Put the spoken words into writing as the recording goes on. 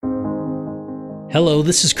Hello,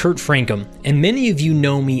 this is Kurt Francom, and many of you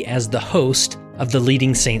know me as the host of the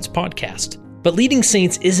Leading Saints podcast. But Leading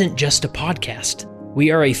Saints isn't just a podcast.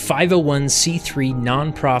 We are a 501c3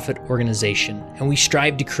 nonprofit organization, and we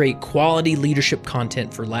strive to create quality leadership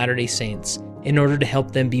content for Latter-day Saints in order to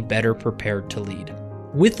help them be better prepared to lead.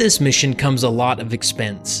 With this mission comes a lot of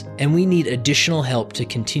expense, and we need additional help to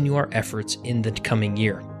continue our efforts in the coming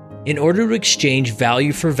year. In order to exchange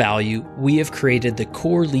value for value, we have created the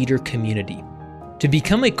Core Leader community. To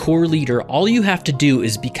become a core leader, all you have to do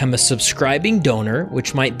is become a subscribing donor,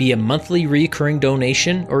 which might be a monthly recurring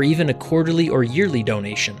donation or even a quarterly or yearly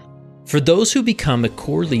donation. For those who become a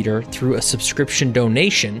core leader through a subscription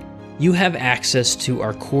donation, you have access to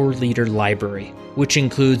our core leader library, which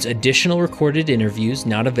includes additional recorded interviews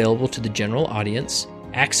not available to the general audience,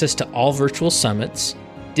 access to all virtual summits,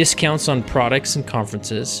 discounts on products and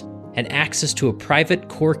conferences, and access to a private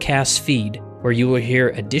Corecast feed where you will hear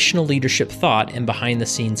additional leadership thought and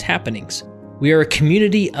behind-the-scenes happenings. We are a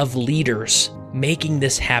community of leaders making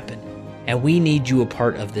this happen, and we need you a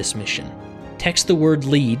part of this mission. Text the word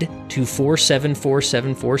LEAD to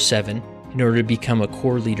 474747 in order to become a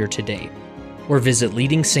core leader today, or visit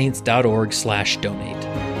leadingsaints.org/donate.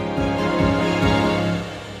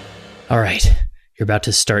 All right, you're about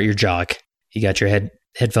to start your jog. You got your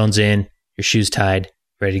headphones in, your shoes tied,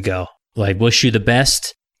 ready to go. Well, I wish you the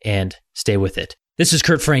best, and stay with it. This is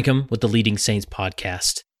Kurt Francom with the Leading Saints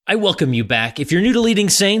podcast. I welcome you back. If you're new to Leading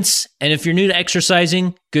Saints, and if you're new to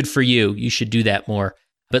exercising, good for you. You should do that more.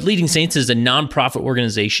 But Leading Saints is a nonprofit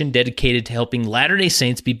organization dedicated to helping Latter-day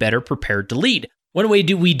Saints be better prepared to lead. One way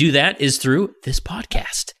we do that is through this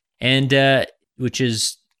podcast, and which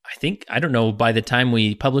is, I don't know by the time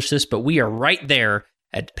we publish this, but we are right there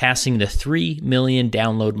at passing the 3 million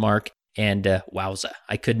download mark, and wowza.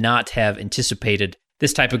 I could not have anticipated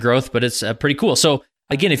this type of growth, but it's pretty cool. So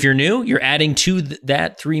again, if you're new, you're adding to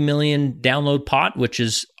that 3 million download pot, which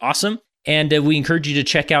is awesome. And we encourage you to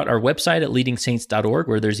check out our website at leadingsaints.org,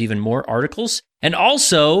 where there's even more articles. And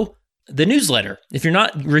also the newsletter. If you're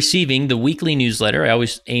not receiving the weekly newsletter, I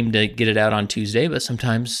always aim to get it out on Tuesday, but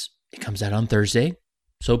sometimes it comes out on Thursday.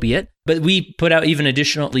 So be it. But we put out even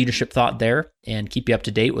additional leadership thought there and keep you up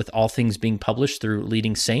to date with all things being published through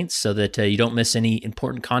Leading Saints so that you don't miss any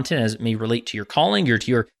important content as it may relate to your calling or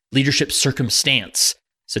to your leadership circumstance.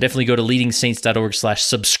 So definitely go to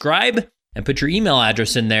leadingsaints.org/subscribe and put your email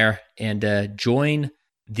address in there and join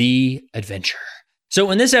the adventure.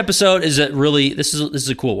 So in this episode this is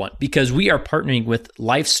a cool one because we are partnering with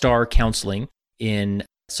LifeStar Counseling in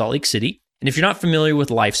Salt Lake City. And if you're not familiar with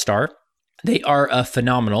LifeStar, they are a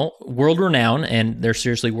phenomenal, world-renowned, and they're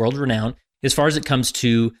seriously world-renowned as far as it comes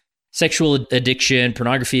to sexual addiction,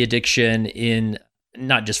 pornography addiction in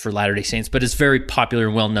not just for Latter-day Saints, but it's very popular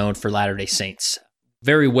and well-known for Latter-day Saints.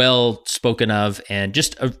 Very well spoken of, and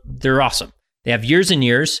just they're awesome. They have years and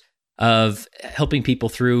years of helping people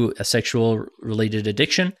through a sexual-related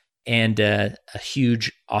addiction and a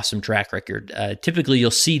huge, awesome track record. Typically,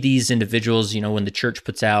 you'll see these individuals, when the church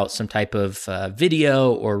puts out some type of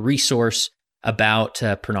video or resource about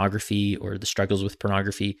pornography or the struggles with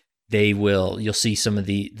pornography, you'll see some of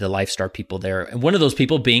the LifeStar people there. And one of those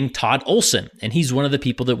people being Todd Olson. And he's one of the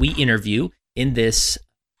people that we interview in this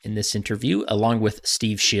interview, along with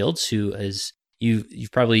Steve Shields, who is,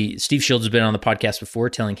 Steve Shields has been on the podcast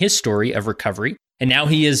before telling his story of recovery. And now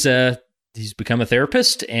he's become a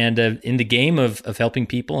therapist and in the game of helping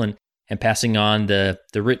people and passing on the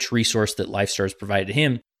rich resource that LifeStar has provided to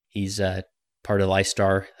him. He's part of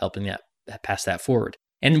LifeStar, helping pass that forward.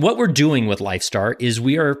 And what we're doing with LifeStar is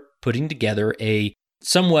we are putting together a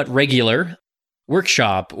somewhat regular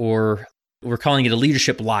workshop, or we're calling it a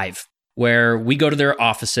Leadership Live, where we go to their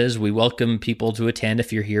offices. We welcome people to attend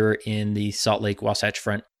if you're here in the Salt Lake, Wasatch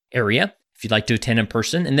Front area, if you'd like to attend in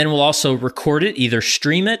person. And then we'll also record it, either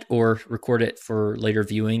stream it or record it for later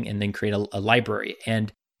viewing, and then create a library.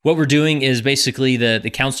 And what we're doing is basically the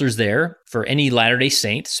counselors there for any Latter-day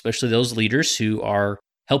Saint, especially those leaders who are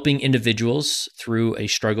helping individuals through a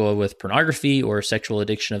struggle with pornography or sexual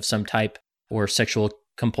addiction of some type or sexual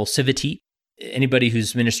compulsivity. Anybody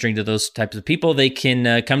who's ministering to those types of people, they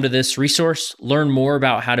can come to this resource, learn more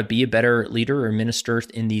about how to be a better leader or minister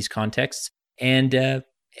in these contexts, and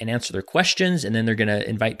answer their questions. And then they're going to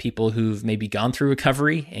invite people who've maybe gone through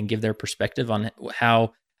recovery and give their perspective on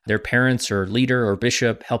how their parents or leader or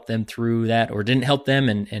bishop helped them through that or didn't help them,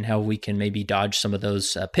 and how we can maybe dodge some of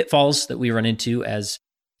those pitfalls that we run into as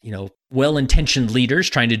well-intentioned leaders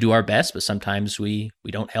trying to do our best, but sometimes we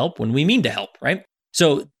don't help when we mean to help, right?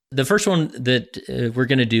 So the first one that we're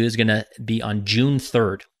going to do is going to be on June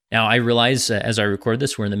 3rd. Now, I realize as I record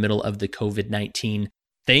this, we're in the middle of the COVID-19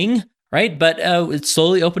 thing right? But it's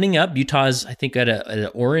slowly opening up. Utah's, I think, at an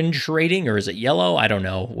orange rating, or is it yellow? I don't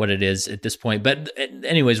know what it is at this point. But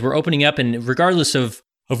anyways, we're opening up, and regardless of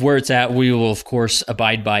where it's at, we will, of course,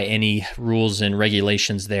 abide by any rules and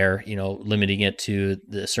regulations there, limiting it to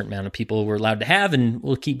the certain amount of people we're allowed to have, and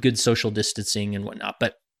we'll keep good social distancing and whatnot.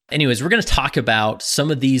 But anyways, we're going to talk about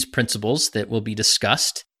some of these principles that will be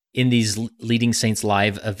discussed in these Leading Saints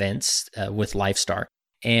live events with LifeStar.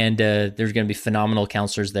 And there's going to be phenomenal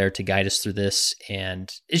counselors there to guide us through this, and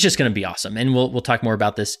it's just going to be awesome. And we'll talk more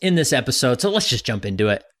about this in this episode. So let's just jump into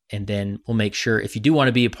it, and then we'll make sure, if you do want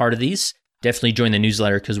to be a part of these, definitely join the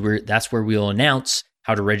newsletter, because that's where we'll announce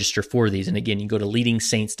how to register for these. And again, you go to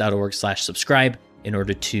leadingsaints.org/subscribe in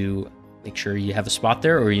order to make sure you have a spot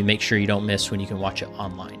there, or you make sure you don't miss when you can watch it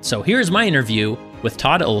online. So here's my interview with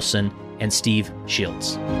Todd Olson and Steve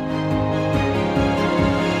Shields.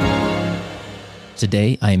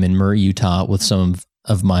 Today, I am in Murray, Utah with some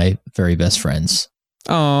of my very best friends.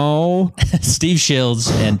 Oh, Steve Shields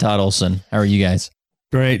and Todd Olson. How are you guys?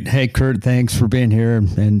 great. Hey, Kurt, thanks for being here.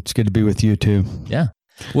 And it's good to be with you too. Yeah.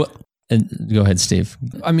 Well, and go ahead, Steve.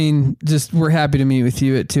 I mean, we're happy to meet with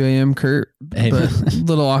you at 2 a.m., Kurt. Hey, but a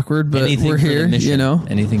little awkward, but we're here,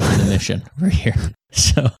 Anything for the mission. We're here.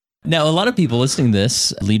 So now a lot of people listening to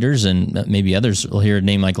this, leaders and maybe others, will hear a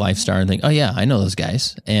name like LifeStar and think, oh yeah, I know those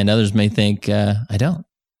guys. And others may think, I don't.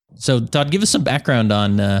 So Todd, give us some background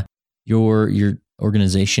on your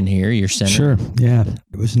organization here, your center. Sure. Yeah.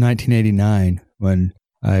 It was 1989 when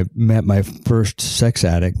I met my first sex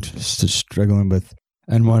addict, struggling with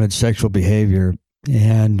unwanted sexual behavior.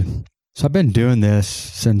 And so I've been doing this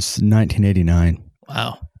since 1989.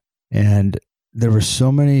 Wow. And there were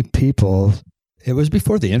so many people. It was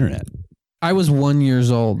before the internet. I was 1 year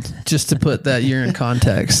old, just to put that year in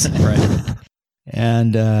context. Right.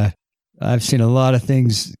 And I've seen a lot of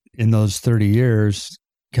things in those 30 years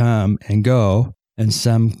come and go, and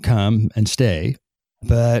some come and stay.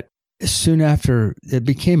 But soon after, it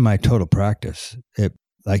became my total practice. It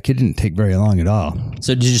didn't take very long at all.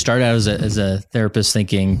 So did you start out as a therapist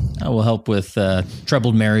thinking, oh, we'll help with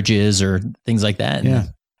troubled marriages or things like that? Yeah.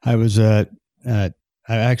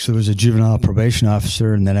 I actually was a juvenile probation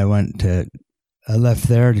officer, and then I left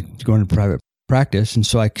there to go into private practice. And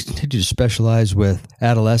so I continued to specialize with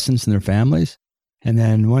adolescents and their families. And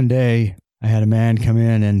then one day I had a man come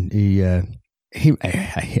in, and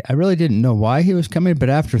I really didn't know why he was coming, but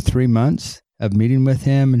after 3 months of meeting with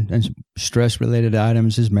him and stress-related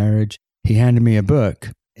items, his marriage, he handed me a book,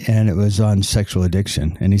 and it was on sexual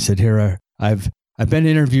addiction. And he said, "Here, I've been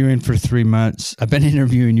interviewing for 3 months. I've been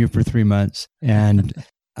interviewing you for 3 months, and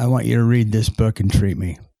I want you to read this book and treat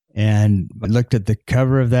me." And I looked at the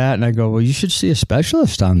cover of that, and I go, "Well, you should see a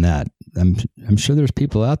specialist on that. I'm sure there's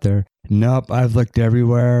people out there." "Nope, I've looked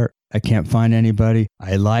everywhere. I can't find anybody.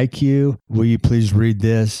 I like you. Will you please read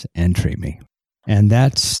this and treat me?" And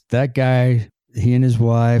that guy, he and his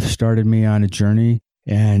wife started me on a journey,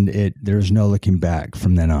 and there's no looking back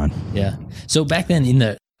from then on. Yeah. So back then in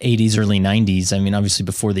the 80s, early 90s, I mean, obviously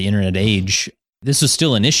before the internet age, this was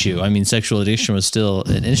still an issue. I mean, sexual addiction was still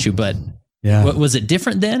an issue, but yeah. Was it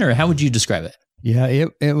different then, or how would you describe it? Yeah,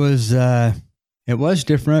 it was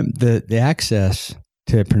different. The access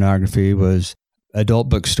to pornography was adult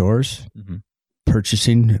bookstores,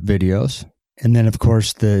 purchasing videos. And then, of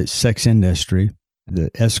course, the sex industry,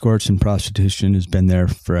 the escorts and prostitution has been there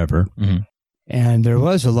forever. Mm-hmm. And there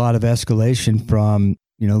was a lot of escalation from,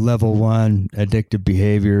 level 1 addictive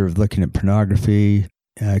behavior of looking at pornography,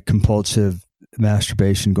 compulsive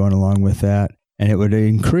masturbation going along with that. And it would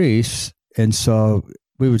increase. And so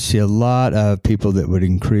we would see a lot of people that would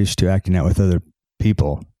increase to acting out with other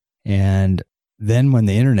people. And then when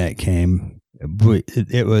the internet came,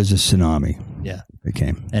 it was a tsunami. Yeah. It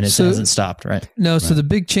came. And it hasn't stopped, right? No, so the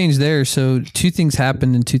big change there, so 2 things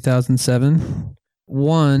happened in 2007.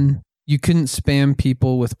 One, you couldn't spam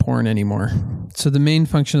people with porn anymore. So the main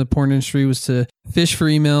function of the porn industry was to fish for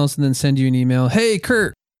emails and then send you an email. "Hey,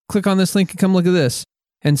 Kurt, click on this link and come look at this."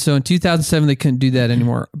 And so in 2007, they couldn't do that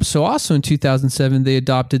anymore. So also in 2007, they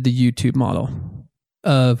adopted the YouTube model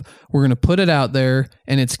of, we're going to put it out there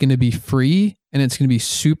and it's going to be free and it's going to be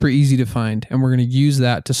super easy to find. And we're going to use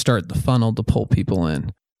that to start the funnel to pull people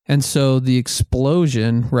in. And so the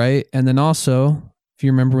explosion, right? And then also, if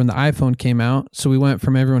you remember when the iPhone came out, so we went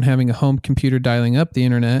from everyone having a home computer dialing up the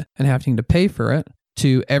internet and having to pay for it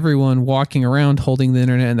to everyone walking around holding the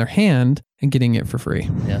internet in their hand and getting it for free.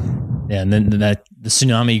 Yeah. Yeah. And then the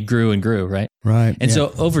tsunami grew and grew, right? Right. And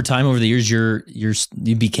so over time, over the years,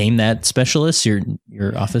 you became that specialist, your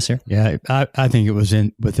office here? Yeah. I think it was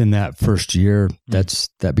within that first year,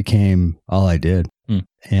 that became all I did.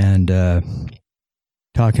 And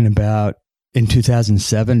talking about in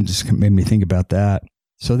 2007, just made me think about that.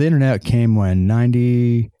 So the internet came when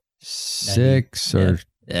 96 or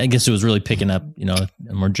I guess it was really picking up,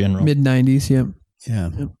 more general. Mid-90s, yep. Yeah.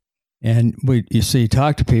 And you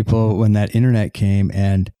talk to people when that internet came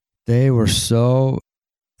and they were so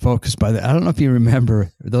focused by that. I don't know if you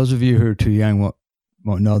remember, those of you who are too young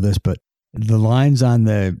won't know this, but the lines on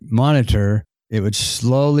the monitor, it would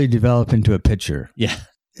slowly develop into a picture. Yeah.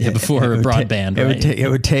 Before broadband, right? It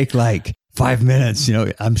would take like 5 minutes,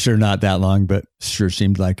 I'm sure not that long, but sure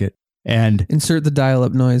seemed like it. And insert the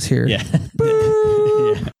dial-up noise here. Yeah.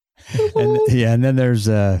 And then there's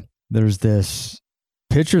this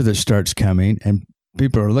picture that starts coming and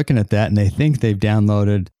people are looking at that and they think they've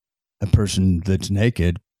downloaded a person that's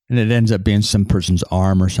naked and it ends up being some person's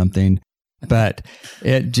arm or something. But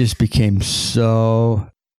it just became so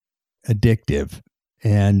addictive.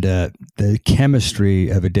 And the chemistry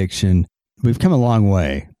of addiction, we've come a long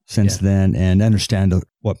way since then and understand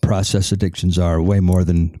what process addictions are way more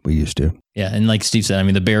than we used to. Yeah. And like Steve said,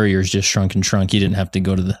 the barriers just shrunk and shrunk. You didn't have to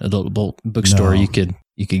go to the adult bookstore. No. You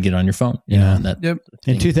could get on your phone. Yep.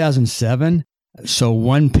 In 2007, so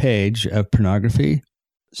one page of pornography,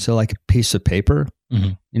 so like a piece of paper,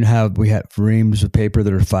 you know how we have reams of paper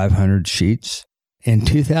that are 500 sheets? In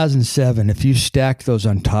 2007, if you stack those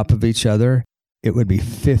on top of each other, it would be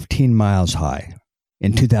 15 miles high.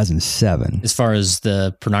 In 2007, as far as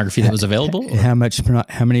the pornography that was available, how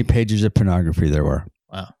many pages of pornography there were?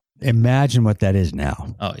 Wow! Imagine what that is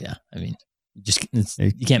now. Oh yeah,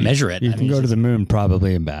 you can't measure it. You can go to the moon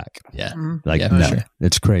probably and back. Yeah, sure.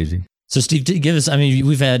 It's crazy. So Steve, give us.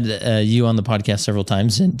 We've had you on the podcast several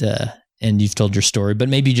times, and you've told your story, but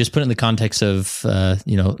maybe just put it in the context of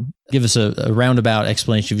give us a roundabout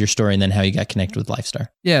explanation of your story, and then how you got connected with LifeStar.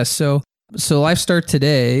 Yeah. So LifeStar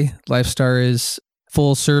today, LifeStar is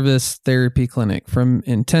full service therapy clinic, from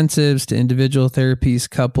intensives to individual therapies,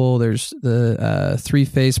 couple. There's the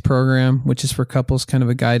 3-phase program, which is for couples, kind of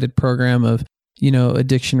a guided program of,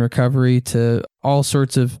 addiction recovery, to all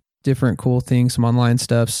sorts of different cool things, some online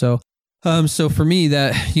stuff. So for me,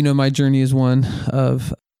 that, my journey is one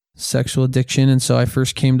of sexual addiction. And so I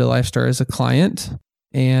first came to LifeStar as a client,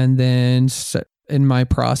 and then in my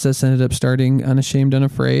process ended up starting Unashamed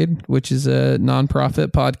Unafraid, which is a nonprofit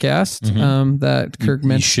podcast that Kirk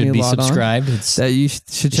mentioned a lot on. You should be subscribed. That you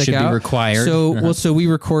should check out. Should be required. So we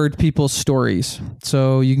record people's stories.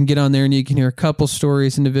 So you can get on there and you can hear a couple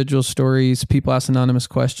stories, individual stories, people ask anonymous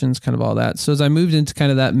questions, kind of all that. So as I moved into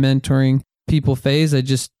kind of that mentoring people phase, I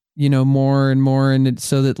just, more and more, and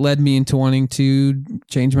so that led me into wanting to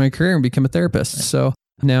change my career and become a therapist. So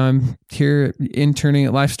now I'm here interning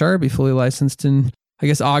at LifeStar, be fully licensed in, I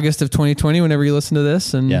guess, August of 2020, whenever you listen to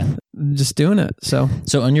this, and just doing it. So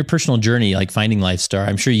on your personal journey, like finding LifeStar,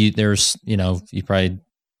 I'm sure you probably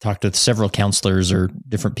talked with several counselors or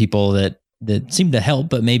different people that seemed to help,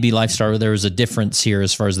 but maybe LifeStar, there was a difference here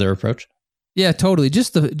as far as their approach. Yeah, totally.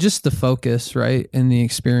 Just the focus, right, and the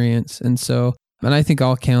experience. And I think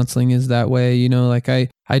all counseling is that way. Like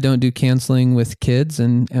I don't do counseling with kids,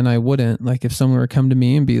 and I wouldn't. Like if someone were to come to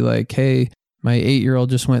me and be like, hey, my 8-year-old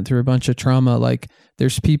just went through a bunch of trauma, like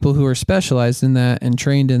there's people who are specialized in that and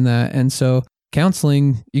trained in that. And so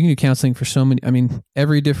counseling, you can do counseling for so many,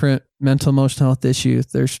 every different mental, emotional health issue,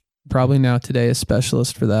 there's probably now today a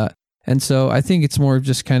specialist for that. And so I think it's more of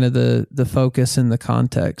just kind of the focus and the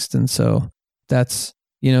context. And so that's,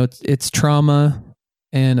 it's trauma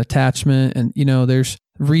and attachment, and there's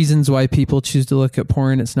reasons why people choose to look at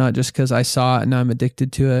porn. It's not just because I saw it and I'm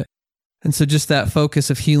addicted to it. And so just that focus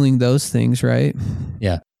of healing those things, right?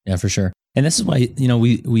 Yeah, for sure. And this is why,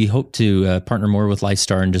 we hope to partner more with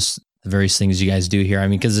LifeStar and just the various things you guys do here.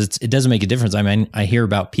 Because it doesn't make a difference. I hear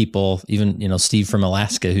about people, even, Steve from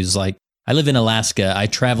Alaska, who's like, I live in Alaska. I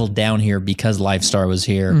traveled down here because LifeStar was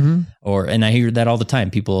here. And I hear that all the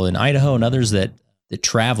time. People in Idaho and others that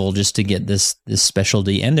travel just to get this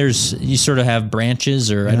specialty. And you sort of have branches,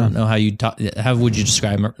 or I don't know how would you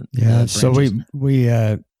describe them? Yeah. So we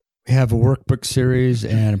have a workbook series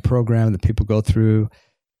and a program that people go through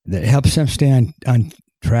that helps them stay on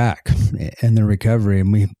track in their recovery.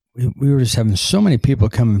 And we were just having so many people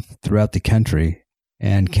coming throughout the country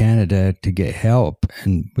and Canada to get help.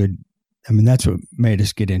 And that's what made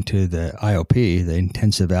us get into the IOP, the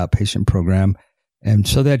intensive outpatient program. And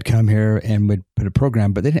so they'd come here and we'd put a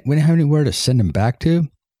program, but we didn't have anywhere to send them back to.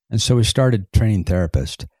 And so we started training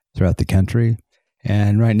therapists throughout the country.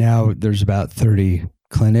 And right now there's about 30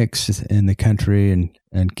 clinics in the country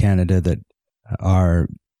and Canada that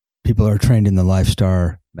people are trained in the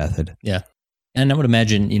LifeStar method. Yeah. And I would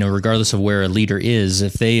imagine, regardless of where a leader is,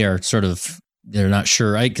 if they are sort of they're not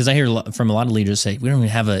sure. Because I hear from a lot of leaders say, we don't even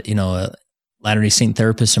have a Latter-day Saint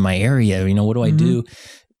therapist in my area. What do I do?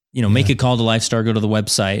 Make a call to LifeStar, go to the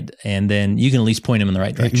website, and then you can at least point them in the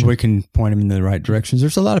right direction. We can point them in the right directions.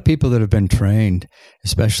 There's a lot of people that have been trained,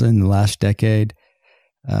 especially in the last decade.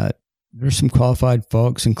 There's some qualified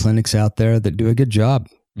folks and clinics out there that do a good job,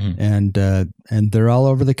 and they're all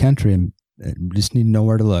over the country, and we just need to know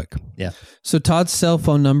where to look. Yeah. So Todd's cell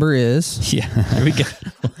phone number is? Yeah, there we go.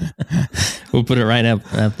 We'll put it right up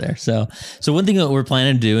there. So one thing that we're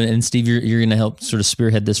planning to do, and Steve, you're going to help sort of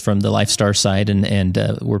spearhead this from the LifeStar side, and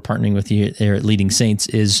we're partnering with you there at Leading Saints,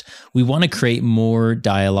 is we want to create more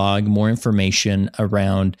dialogue, more information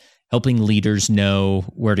around helping leaders know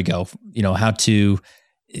where to go, how to,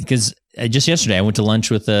 because just yesterday I went to lunch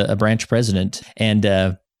with a branch president,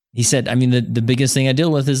 and he said, the biggest thing I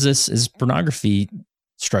deal with is pornography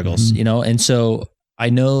struggles, and so I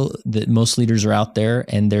know that most leaders are out there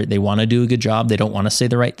and they want to do a good job. They don't want to say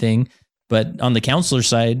the right thing. But on the counselor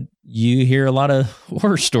side, you hear a lot of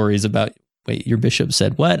horror stories about, wait, your bishop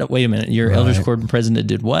said what? Wait a minute, your elders court president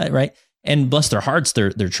did what, right? And bless their hearts,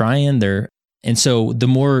 they're trying. And so the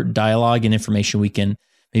more dialogue and information we can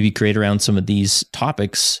maybe create around some of these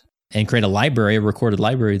topics and create a recorded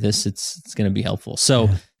library of this, it's going to be helpful. So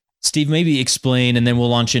Steve, maybe explain, and then we'll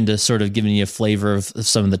launch into sort of giving you a flavor of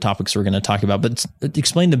some of the topics we're going to talk about, but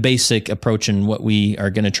explain the basic approach and what we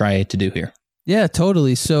are going to try to do here. Yeah,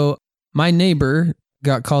 totally. So my neighbor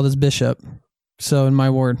got called as bishop. So in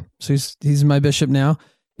my ward, so he's my bishop now.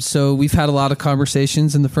 So we've had a lot of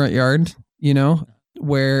conversations in the front yard,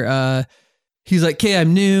 where he's like, "Hey,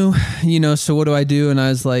 I'm new, so what do I do?" And I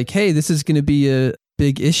was like, "Hey, this is going to be a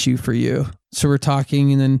big issue for you." So we're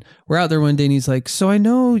talking, and then we're out there one day, and he's like, "So I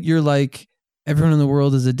know you're like, everyone in the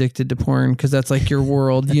world is addicted to porn because that's like your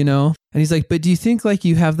world, And he's like, "But do you think like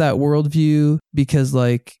you have that worldview because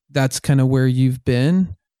like that's kind of where you've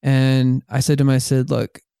been?" And I said to him,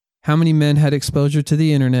 "Look, how many men had exposure to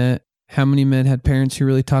the internet? How many men had parents who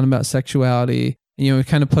really taught them about sexuality?" And, we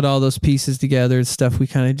kind of put all those pieces together, stuff we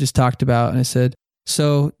kind of just talked about. And I said,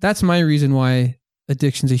 "So that's my reason why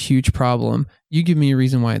addiction's a huge problem. You give me a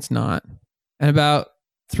reason why it's not." And about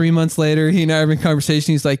 3 months later, he and I are having a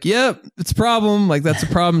conversation. He's like, "Yep, it's a problem. Like that's a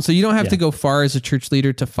problem." So you don't have to go far as a church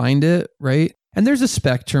leader to find it, right? And there's a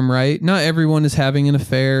spectrum, right? Not everyone is having an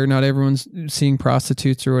affair. Not everyone's seeing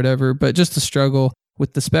prostitutes or whatever, but just the struggle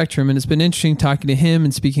with the spectrum. And it's been interesting talking to him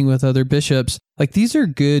and speaking with other bishops. Like these are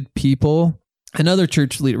good people. And other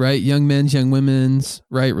church leaders, right? Young men's, young women's,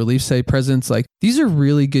 right? Relief Society presidents, like these are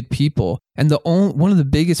really good people. And one of the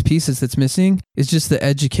biggest pieces that's missing is just the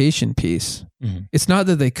education piece. Mm-hmm. It's not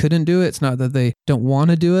that they couldn't do it. It's not that they don't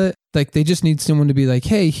want to do it. Like they just need someone to be like,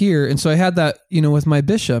 "Hey, here." And so I had that, with my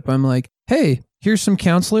bishop. I'm like, "Hey, here's some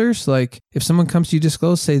counselors. Like if someone comes to you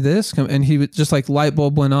disclose, say this." And he was just like light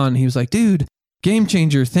bulb went on. He was like, "Dude, game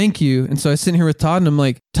changer. Thank you." And so I was sitting here with Todd and I'm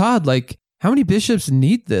like, "Todd, like, how many bishops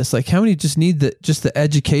need this? Like how many just need the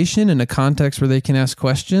education and a context where they can ask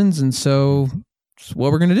questions?" And so it's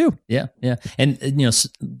what we're going to do. Yeah. Yeah. And,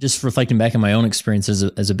 just reflecting back on my own experience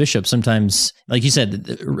as a bishop, sometimes, like you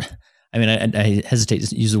said, I hesitate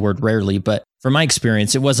to use the word rarely, but from my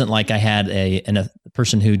experience, it wasn't like I had a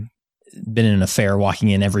person who'd been in an affair walking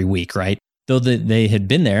in every week, right? Though they had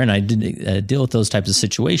been there and I did deal with those types of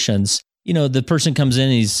situations. The person comes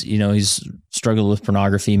in, he's struggled with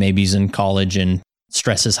pornography. Maybe he's in college and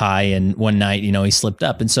stress is high. And one night, he slipped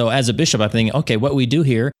up. And so as a bishop, I'm thinking, okay, what we do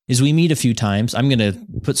here is we meet a few times. I'm going to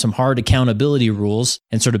put some hard accountability rules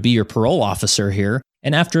and sort of be your parole officer here.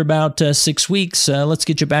 And after about 6 weeks, let's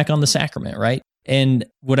get you back on the sacrament, right? And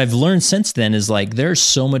what I've learned since then is like, there's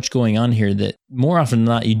so much going on here that more often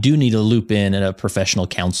than not, you do need to loop in a professional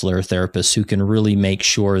counselor or therapist who can really make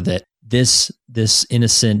sure that this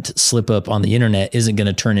innocent slip up on the internet isn't going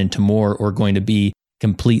to turn into more or going to be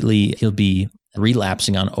he'll be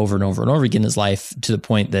relapsing on over and over and over again in his life to the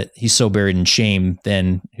point that he's so buried in shame,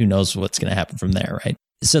 then who knows what's going to happen from there, right?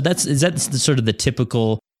 So is that the sort of the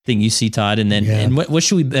typical thing you see, Todd? And then, and what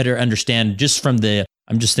should we better understand just from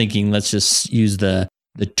I'm just thinking, let's just use the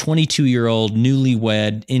 22-year-old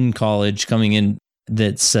newlywed in college coming in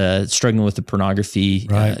that's struggling with the pornography,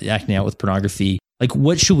 acting out with pornography. Like,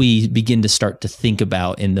 what should we begin to start to think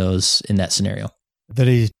about in that scenario? That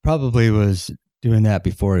he probably was doing that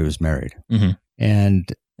before he was married,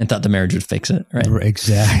 and thought the marriage would fix it, right?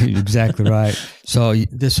 Exactly right. So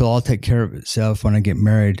this will all take care of itself when I get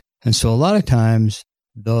married. And so a lot of times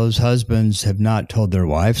those husbands have not told their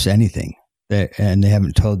wives anything, and they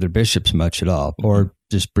haven't told their bishops much at all, or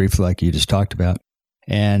just briefly, like you just talked about.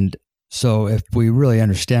 And so if we really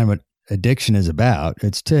understand what addiction is about,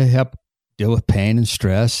 it's to help deal with pain and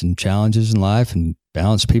stress and challenges in life and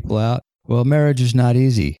balance people out. Well, marriage is not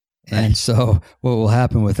easy. And so what will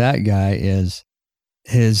happen with that guy is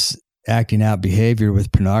his acting out behavior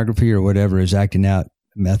with pornography or whatever his acting out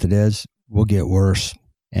method is will get worse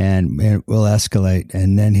and it will escalate.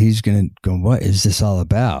 And then he's going to go, what is this all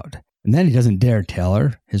about? And then he doesn't dare tell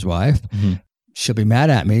her, his wife. Mm-hmm. She'll be mad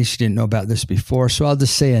at me. She didn't know about this before. So I'll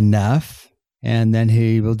just say enough. And then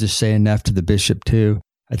he will just say enough to the bishop too.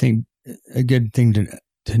 I think a good thing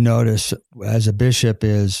to notice as a bishop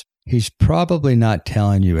is he's probably not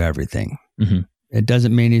telling you everything. Mm-hmm. It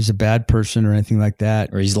doesn't mean he's a bad person or anything like that.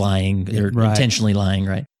 Or he's lying or intentionally lying,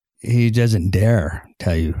 right? He doesn't dare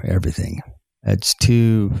tell you everything. It's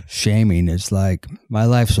too shaming. It's like, my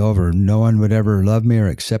life's over. No one would ever love me or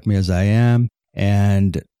accept me as I am.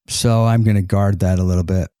 And so I'm going to guard that a little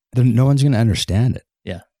bit. No one's going to understand it.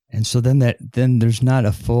 Yeah. And so then there's not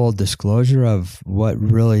a full disclosure of what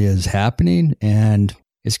really is happening, and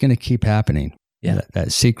it's going to keep happening. Yeah.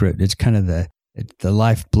 That secret, it's kind of the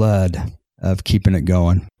lifeblood of keeping it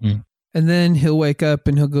going. Mm. And then he'll wake up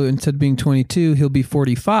and he'll go, instead of being 22, he'll be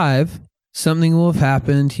 45. Something will have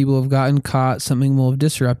happened. He will have gotten caught. Something will have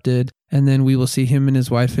disrupted. And then we will see him and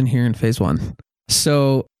his wife in here in phase 1.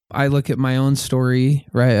 So I look at my own story,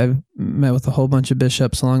 right? I've met with a whole bunch of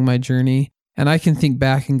bishops along my journey. And I can think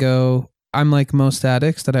back and go, I'm like most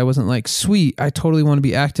addicts, that I wasn't like, sweet, I totally want to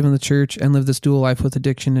be active in the church and live this dual life with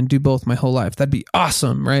addiction and do both my whole life. That'd be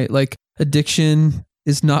awesome, right? Like, addiction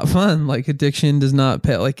is not fun. Like, addiction does not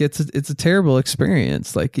pay. Like, it's a terrible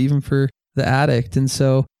experience, like even for the addict. And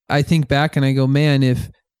so I think back and I go, man, if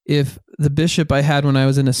the bishop I had when I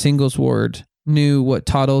was in a singles ward knew what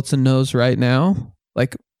Todd Olson knows right now,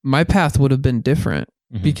 like, my path would have been different.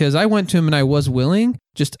 Mm-hmm. Because I went to him and I was willing,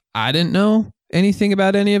 just I didn't know anything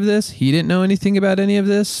about any of this. He didn't know anything about any of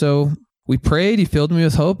this. So we prayed, he filled me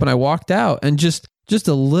with hope, and I walked out. And just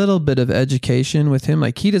a little bit of education with him.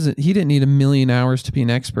 Like, he didn't need 1,000,000 hours to be an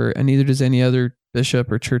expert, and neither does any other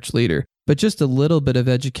bishop or church leader. But just a little bit of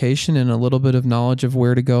education and a little bit of knowledge of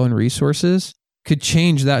where to go and resources could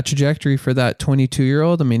change that trajectory for that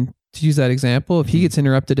 22-year-old. I mean, to use that example, if he gets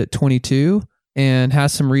interrupted at 22 and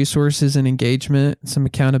has some resources and engagement, some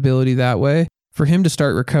accountability that way, for him to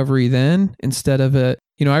start recovery then, instead of I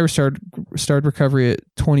started recovery at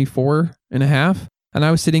 24 and a half, and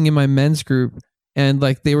I was sitting in my men's group, and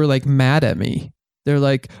like, they were like mad at me. They're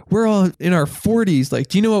like, we're all in our 40s. Like,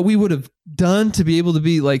 do you know what we would have done to be able to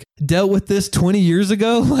be like dealt with this 20 years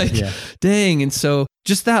ago? Like, yeah. Dang. And so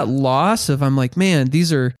just that loss of, I'm like, man,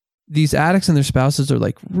 these addicts and their spouses are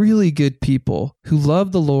like really good people who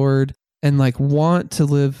love the Lord and like want to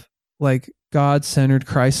live like God-centered,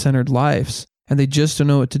 Christ-centered lives. And they just don't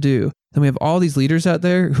know what to do. Then we have all these leaders out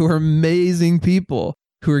there who are amazing people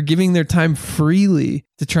who are giving their time freely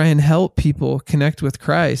to try and help people connect with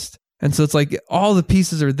Christ. And so it's like all the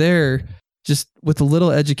pieces are there. Just with a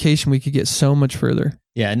little education, we could get so much further.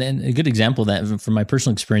 Yeah, and a good example of that from my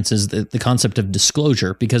personal experience is the concept of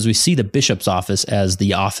disclosure, because we see the bishop's office as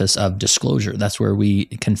the office of disclosure. That's where we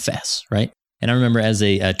confess, right? And I remember as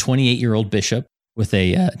a 28-year-old bishop with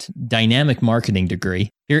a dynamic marketing degree,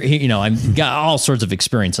 I've got all sorts of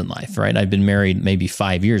experience in life, right? I've been married maybe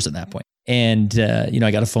 5 years at that point. And,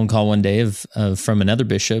 I got a phone call one day from another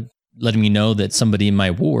bishop letting me know that somebody in my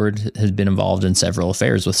ward has been involved in several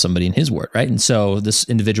affairs with somebody in his ward, right? And so this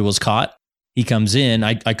individual was caught. He comes in,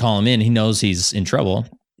 I call him in, he knows he's in trouble.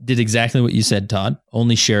 Did exactly what you said, Todd.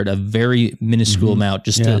 Only shared a very minuscule amount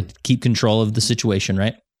just to keep control of the situation,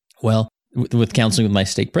 right? Well, with counseling with my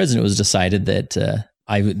stake president, it was decided that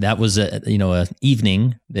that was a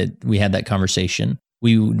evening that we had that conversation.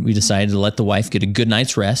 We decided to let the wife get a good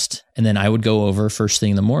night's rest, and then I would go over first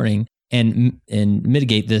thing in the morning and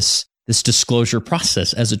mitigate this disclosure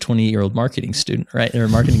process as a 28-year-old marketing student, right? Or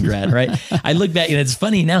marketing grad, right? I look back and it's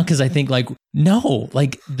funny now because I think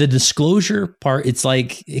the disclosure part, it's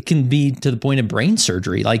like it can be to the point of brain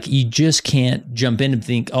surgery. Like, you just can't jump in and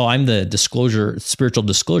think, oh, I'm the spiritual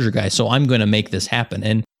disclosure guy, so I'm going to make this happen.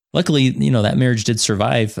 And luckily, that marriage did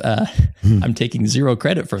survive. I'm taking zero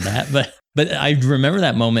credit for that, but I remember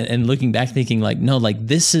that moment and looking back thinking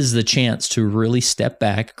this is the chance to really step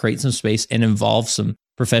back, create some space, and involve some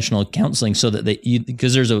professional counseling so that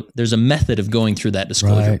because there's a method of going through that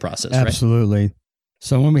disclosure process. Absolutely. Right?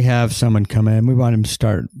 So when we have someone come in, we want them to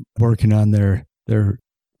start working on their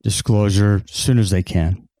disclosure as soon as they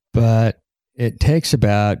can. But it takes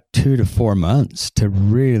about 2 to 4 months to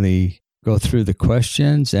really go through the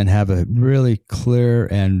questions and have a really clear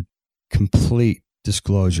and complete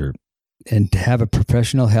disclosure, and to have a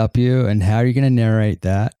professional help you and how you're going to narrate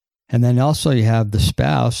that. And then also you have the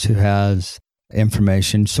spouse who has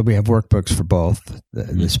information. So we have workbooks for both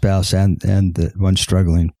the spouse and the one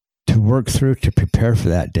struggling to work through to prepare for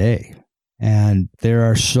that day. And there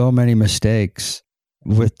are so many mistakes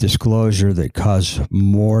with disclosure that cause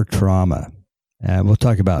more trauma. We'll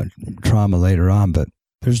talk about trauma later on, but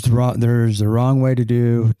there's the wrong way to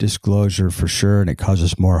do disclosure for sure, and it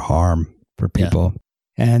causes more harm for people.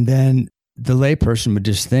 Yeah. And then the layperson would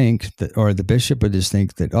just think that, or the bishop would just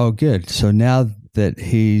think that, oh, good. So now that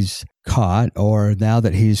he's caught, or now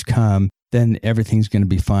that he's come, then everything's going to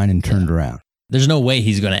be fine and turned around. There's no way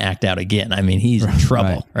he's going to act out again. I mean, he's in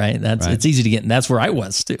trouble, right? It's easy to get, and that's where I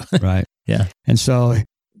was too. Right. Yeah. And so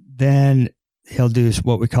then he'll do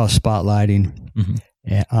what we call spotlighting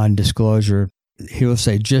on disclosure. He will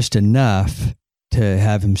say just enough to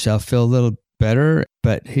have himself feel a little better,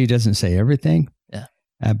 but he doesn't say everything. Yeah.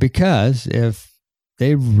 Because if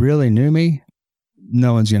they really knew me,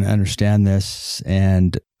 no one's going to understand this,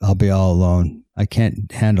 and I'll be all alone. I can't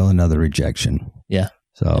handle another rejection. Yeah.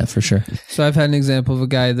 So yeah, for sure. So I've had an example of a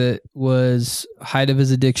guy that was height of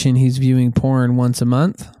his addiction. He's viewing porn once a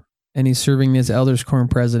month, and he's serving his elders quorum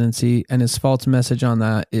presidency. And his false message on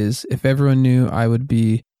that is, if everyone knew, I would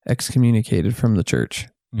be excommunicated from the church.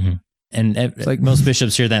 Mm-hmm. And it's like most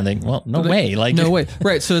bishops hear that and think, well, no way. Like, no way.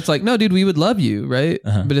 Right. So it's like, no, dude, we would love you. Right.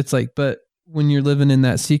 But it's like, but when you're living in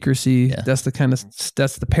that secrecy, that's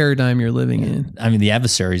the paradigm you're living in. I mean, the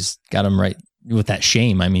adversary's got him right with that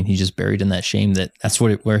shame. I mean, he's just buried in that shame that's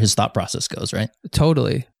where his thought process goes, right?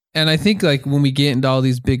 Totally. And I think like when we get into all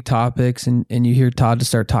these big topics and you hear Todd to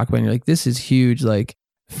start talking about it, you're like, this is huge. Like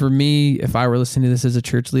for me, if I were listening to this as a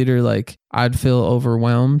church leader, like I'd feel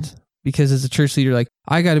overwhelmed, because as a church leader, like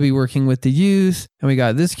I got to be working with the youth, and we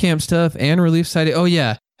got this camp stuff and Relief Society. Oh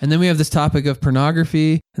yeah. And then we have this topic of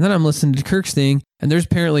pornography, and then I'm listening to Kirk's thing, and there's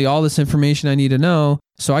apparently all this information I need to know.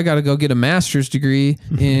 So I got to go get a master's degree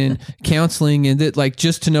in counseling, and that, like,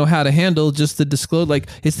 just to know how to handle just the disclose. Like,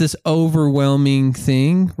 it's this overwhelming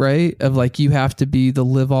thing, right? Of like, you have to be the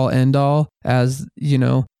live all end all as, you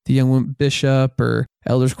know, the young bishop or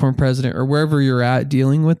elders quorum president or wherever you're at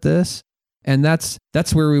dealing with this. And that's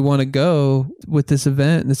where we want to go with this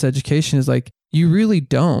event and this education, is like, you really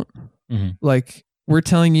don't. Mm-hmm. Like, we're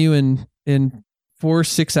telling you in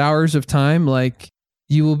 4-6 hours of time, like,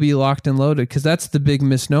 you will be locked and loaded. Because that's the big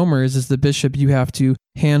misnomer is the bishop, you have to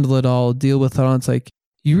handle it all, deal with it all. It's like,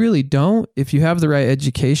 you really don't. If you have the right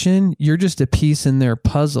education, you're just a piece in their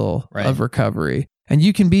puzzle of recovery. And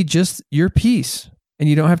you can be just your piece, and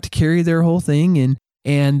you don't have to carry their whole thing.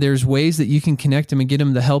 And there's ways that you can connect them and get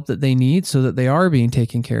them the help that they need so that they are being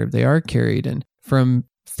taken care of. They are carried, and from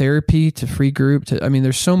therapy to free group to, I mean,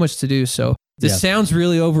 there's so much to do. So this sounds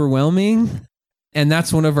really overwhelming. And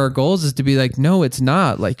that's one of our goals, is to be like, no, it's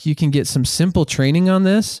not. Like, you can get some simple training on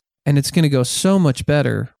this, and it's going to go so much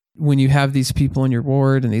better when you have these people in your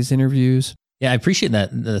ward and these interviews. Yeah, I appreciate that,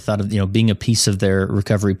 the thought of, you know, being a piece of their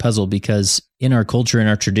recovery puzzle, because in our culture, in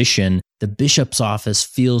our tradition, the bishop's office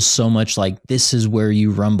feels so much like this is where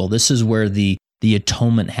you rumble. This is where the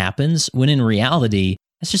atonement happens, when in reality,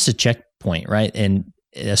 it's just a checkpoint, right? And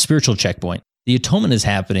a spiritual checkpoint. The atonement is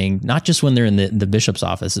happening not just when they're in the bishop's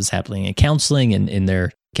office, it's happening in counseling and in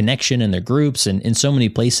their connection and their groups and in so many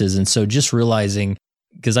places. And so just realizing,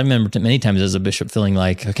 because I remember many times as a bishop feeling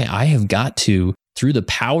like, okay, I have got to, through the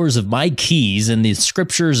powers of my keys and the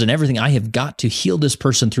scriptures and everything, I have got to heal this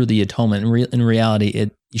person through the atonement. In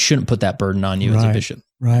reality, you shouldn't put that burden on you as a bishop.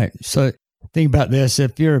 Right. So think about this.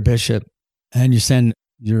 If you're a bishop and you send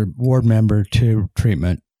your ward member to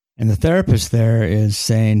treatment, and the therapist there is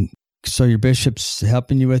saying, so your bishop's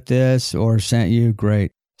helping you with this or sent you,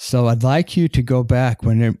 great. So I'd like you to go back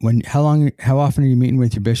how often are you meeting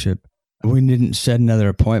with your bishop? We didn't set another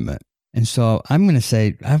appointment. And so I'm going to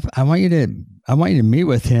say, I want you to meet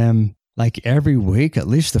with him like every week, at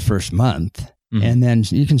least the first month. Mm-hmm. And then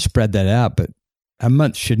you can spread that out, but a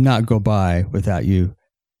month should not go by without you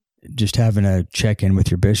just having a check-in with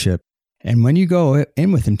your bishop. And when you go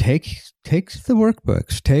in with him, take the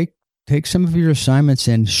workbooks, take some of your assignments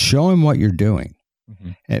and show him what you're doing.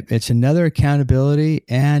 Mm-hmm. It's another accountability,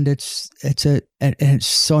 and it's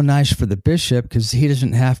so nice for the bishop, because he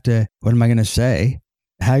doesn't have to, what am I going to say?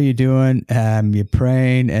 How you doing? You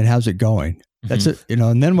praying, and how's it going? Mm-hmm. That's it, you know,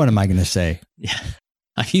 and then what am I going to say? Yeah.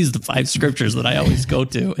 I use the 5 scriptures that I always go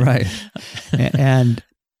to. Right.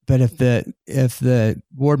 But if the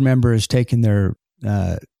ward member is taking their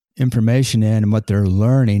information in and what they're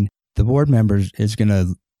learning, the ward member is going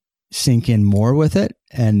to sink in more with it.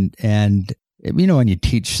 And you know, when you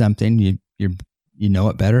teach something, you know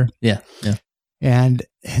it better. Yeah. And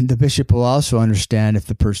the bishop will also understand, if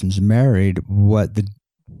the person's married, what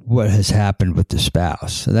what has happened with the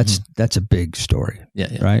spouse. So that's a big story,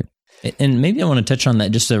 right? And maybe I want to touch on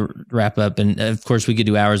that just to wrap up. And of course, we could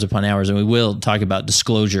do hours upon hours, and we will talk about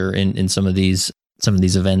disclosure in some of these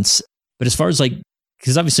events. But as far as like,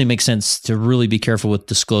 because obviously it makes sense to really be careful with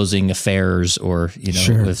disclosing affairs, or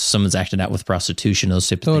if someone's acted out with prostitution, those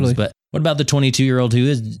type of things. But what about the 22-year-old who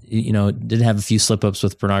is did have a few slip ups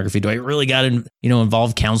with pornography? Do I really got to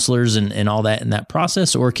involve counselors and all that in that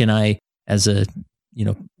process, or can I, as a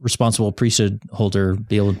responsible priesthood holder,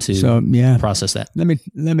 be able to process that? Let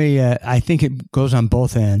me. I think it goes on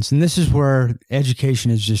both ends, and this is where education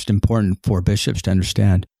is just important for bishops to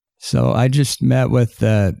understand. So I just met with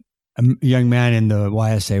a young man in the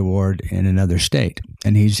YSA ward in another state,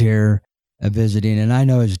 and he's here visiting, and I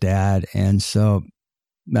know his dad, and so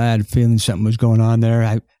I had a feeling something was going on there.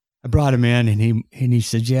 I brought him in, and he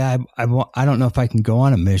said, "Yeah, I don't know if I can go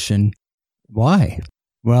on a mission." Why?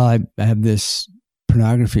 Well, I have this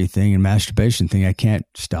pornography thing and masturbation thing I can't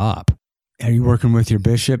stop. Are you working with your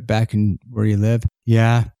bishop back in where you live?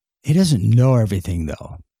 Yeah. He doesn't know everything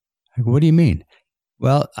though. Like, what do you mean?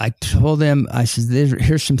 Well, I told him, I said,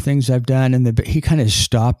 here's some things I've done. And he kind of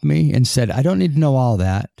stopped me and said, I don't need to know all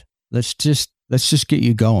that. Let's just get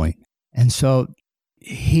you going. And so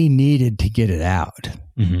he needed to get it out.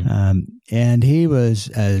 Mm-hmm. And he was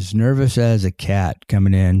as nervous as a cat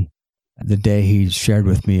coming in. The day he shared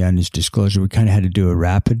with me on his disclosure, we kind of had to do a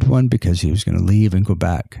rapid one because he was going to leave and go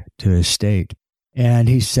back to his state. And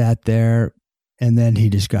he sat there, and then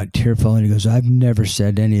he just got tearful, and he goes, I've never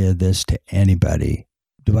said any of this to anybody.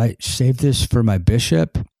 Do I save this for my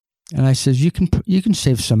bishop? And I says, you can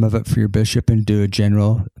save some of it for your bishop and do a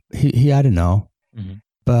general. He ought to know. Mm-hmm.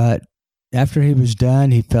 But after he was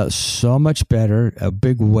done, he felt so much better, a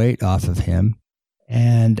big weight off of him.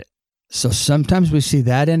 And so sometimes we see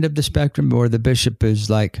that end of the spectrum where the bishop is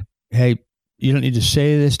like, hey, you don't need to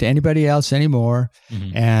say this to anybody else anymore,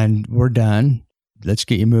 mm-hmm. and we're done. Let's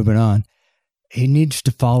get you moving on. He needs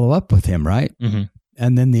to follow up with him, right? Mm-hmm.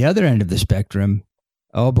 And then the other end of the spectrum,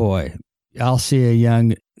 oh boy, I'll see a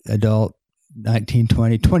young adult, 19,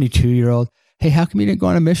 20, 22-year-old. Hey, how come you didn't go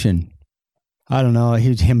on a mission? I don't know. He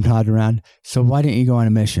was him-todding around. So why didn't you go on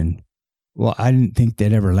a mission? Well, I didn't think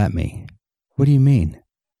they'd ever let me. What do you mean?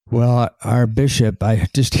 Well, our bishop, I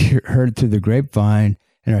just heard through the grapevine,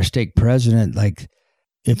 and our stake president, like,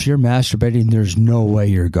 if you're masturbating, there's no way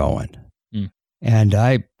you're going. Mm. And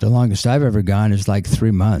the longest I've ever gone is like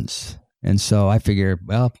 3 months. And so I figure,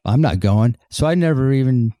 well, I'm not going. So I never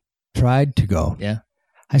even tried to go. Yeah.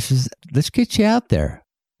 I says, let's get you out there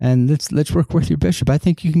and let's work with your bishop. I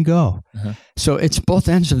think you can go. Uh-huh. So it's both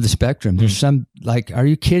ends of the spectrum. There's some like, are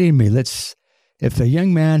you kidding me? If a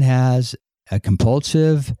young man has a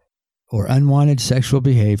compulsive or unwanted sexual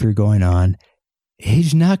behavior going on,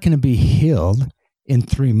 he's not going to be healed in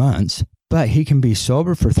 3 months, but he can be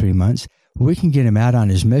sober for 3 months. We can get him out on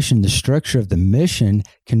his mission. The structure of the mission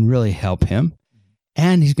can really help him.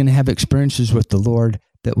 And he's going to have experiences with the Lord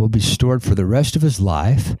that will be stored for the rest of his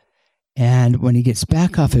life. And when he gets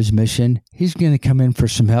back off his mission, he's going to come in for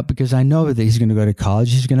some help, because I know that he's going to go to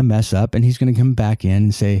college. He's going to mess up, and he's going to come back in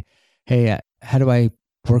and say, hey, how do I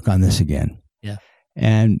work on this again? Yeah.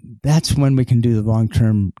 And that's when we can do the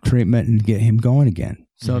long-term treatment and get him going again.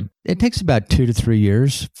 So it takes about 2 to 3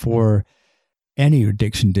 years for any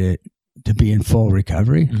addiction to be in full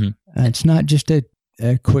recovery. Mm-hmm. It's not just a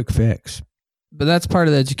quick fix. But that's part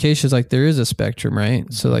of the education, is like there is a spectrum, right?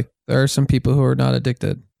 So like there are some people who are not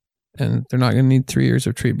addicted and they're not going to need 3 years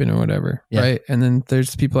of treatment or whatever, right? And then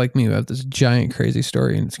there's people like me who have this giant crazy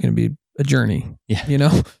story, and it's going to be a journey,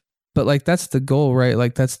 But like that's the goal, right?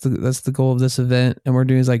 Like that's the goal of this event, and we're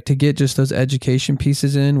doing is like to get just those education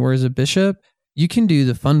pieces in. Whereas a bishop, you can do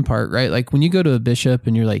the fun part, right? Like when you go to a bishop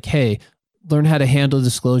and you're like, hey, learn how to handle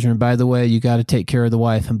disclosure, and by the way, you got to take care of the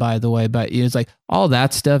wife, and by the way, it's like all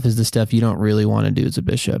that stuff is the stuff you don't really want to do as a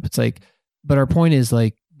bishop. It's like, but our point is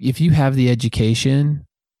like, if you have the education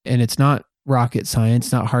and it's not rocket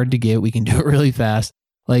science, not hard to get, we can do it really fast.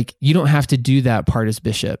 Like you don't have to do that part as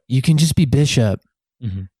bishop. You can just be bishop.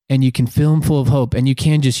 Mm-hmm. And you can fill them full of hope, and you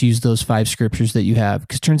can just use those 5 scriptures that you have,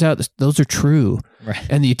 because it turns out those are true, right?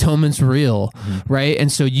 And the atonement's real, right?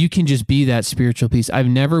 And so you can just be that spiritual piece. I've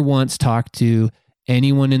never once talked to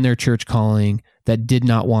anyone in their church calling that did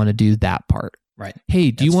not want to do that part. Right.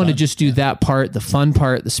 Hey, do you want to just do that part, the fun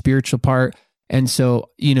part, the spiritual part? And so,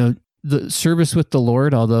 the service with the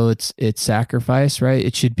Lord, although it's sacrifice, right?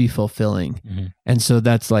 It should be fulfilling. Mm-hmm. And so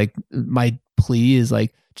that's like my plea is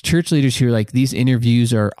like, church leaders who are like, these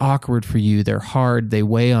interviews are awkward for you, they're hard, they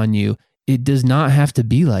weigh on you. It does not have to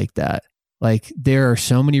be like that. Like there are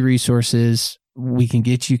so many resources. We can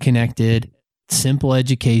get you connected. simple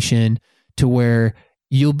education to where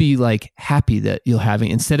you'll be like happy that you'll have it,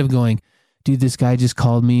 instead of going, dude, this guy just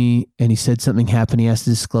called me and he said something happened. He has to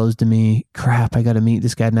disclose to me. Crap, I got to meet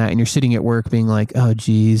this guy tonight. And you're sitting at work being like, oh,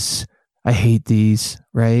 geez, I hate these,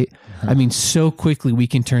 right? Uh-huh. I mean, so quickly we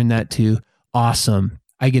can turn that to awesome.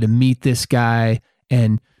 I get to meet this guy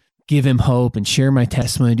and give him hope and share my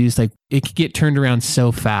testimony. Dude, it's like it could get turned around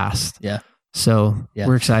so fast. Yeah. So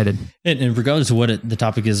we're excited. And regardless of what the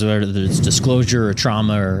topic is, whether it's disclosure or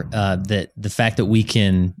trauma, or that the fact that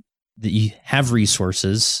that you have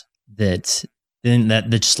resources that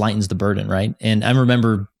just lightens the burden, right? And I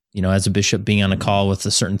remember, as a bishop, being on a call with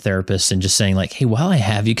a certain therapist and just saying like, hey, while I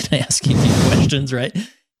have you, can I ask you a few questions, right?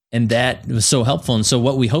 And that was so helpful. And so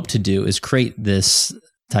what we hope to do is create this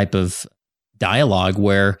type of dialogue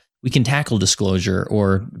where we can tackle disclosure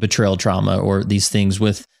or betrayal trauma or these things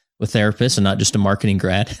with therapists and not just a marketing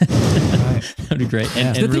grad. Right. That'd be great. And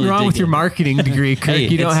nothing really wrong with your marketing degree, Kirk. Hey,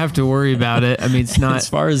 you don't have to worry about it. I mean, it's not as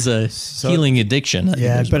far as healing addiction.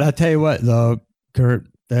 Yeah, but I'll tell you what, though, Kurt,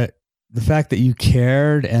 that the fact that you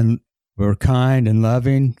cared and were kind and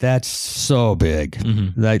loving, that's so big.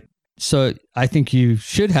 Mm-hmm. So I think you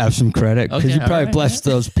should have some credit because you probably blessed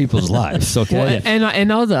those people's lives. Okay,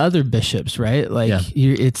 and all the other bishops, right? Like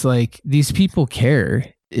it's like these people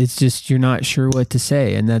care. It's just you're not sure what to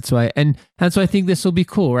say, and that's why I think this will be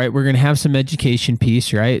cool, right? We're going to have some education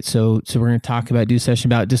piece, right? So we're going to do a session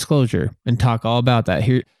about disclosure and talk all about that.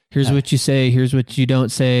 Here's what you say, here's what you don't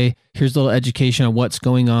say, here's a little education on what's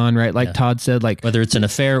going on, right? Like Todd said, like whether it's an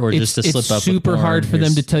affair or just a slip up. It's super hard for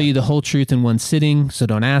them to tell you the whole truth in one sitting, so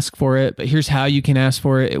don't ask for it. But here's how you can ask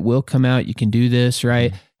for it. It will come out. You can do this,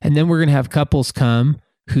 right? And then we're going to have couples come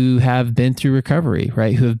who have been through recovery,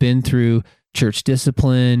 right? Who have been through church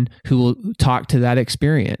discipline, who will talk to that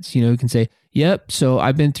experience, who can say, yep, so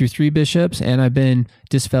I've been through 3 bishops and I've been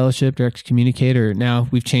disfellowshipped or excommunicated, or now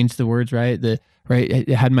we've changed the words, right? I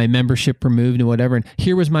had my membership removed and whatever. And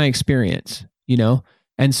here was my experience,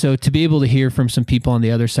 And so to be able to hear from some people on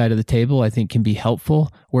the other side of the table, I think can be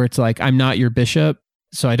helpful, where it's like, I'm not your bishop,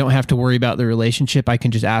 so I don't have to worry about the relationship. I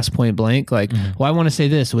can just ask point blank, like, well, I want to say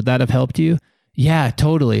this. Would that have helped you? Yeah,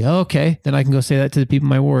 totally. Oh, okay. Then I can go say that to the people in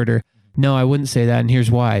my ward, or no, I wouldn't say that. And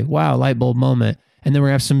here's why. Wow, light bulb moment. And then we're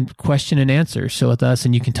going to have some question and answer. So with us,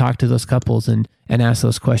 and you can talk to those couples and ask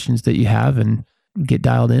those questions that you have and get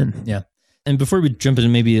dialed in. Yeah. And before we jump into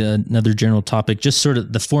maybe another general topic, just sort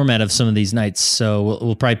of the format of some of these nights. So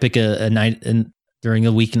we'll probably pick a night during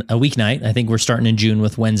a weeknight. I think we're starting in June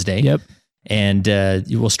with Wednesday. Yep. And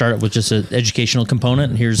we'll start with just an educational component.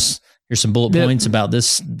 And here's some bullet points about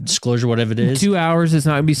this disclosure, whatever it is. 2 hours. It's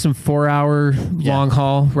not going to be some 4-hour long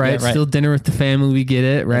haul, right? Yeah, right? Still dinner with the family. We get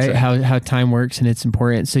it, right? How time works, and it's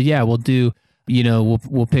important. So we'll do,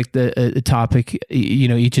 we'll pick a topic,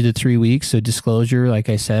 each of the 3 weeks. So disclosure, like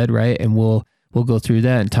I said, right? And we'll go through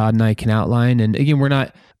that, and Todd and I can outline. And again, we're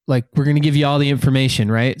not like, we're going to give you all the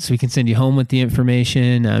information, right? So we can send you home with the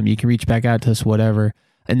information. You can reach back out to us, whatever.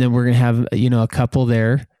 And then we're going to have, a couple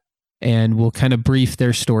there, and we'll kind of brief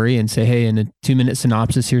their story and say, hey, in a 2-minute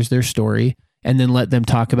synopsis, here's their story. And then let them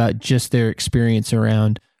talk about just their experience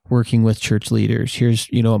around working with church leaders. Here's,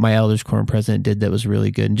 what my elders quorum president did that was really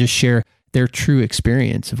good, and just share their true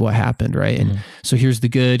experience of what happened, right? And so here's the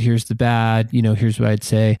good, here's the bad, here's what I'd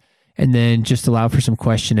say. And then just allow for some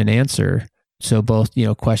question and answer. So both,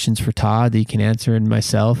 questions for Todd that you can answer, and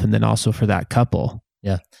myself, and then also for that couple.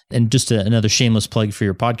 Yeah. And just another shameless plug for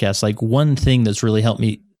your podcast. Like, one thing that's really helped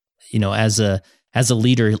me, as a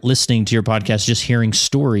leader listening to your podcast, just hearing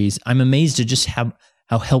stories, I'm amazed at just how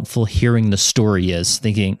helpful hearing the story is.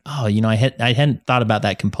 Thinking, oh, I hadn't thought about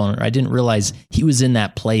that component. Or I didn't realize he was in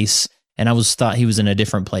that place, and I thought he was in a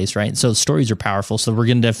different place, right? So stories are powerful. So we're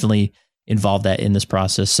going to definitely involve that in this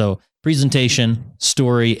process. So presentation,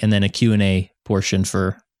 story, and then a Q&A portion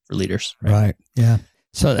for leaders. Right. Yeah.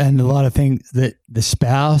 So, and a lot of things that the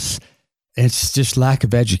spouse, it's just lack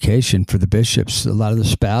of education for the bishops. A lot of the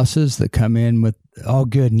spouses that come in with, oh,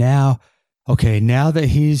 good, now that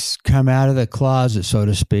he's come out of the closet, so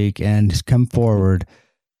to speak, and has come forward,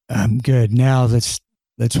 good, now let's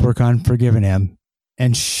work on forgiving him.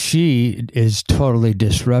 And she is totally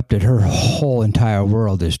disrupted. Her whole entire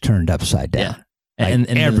world is turned upside down. Yeah. And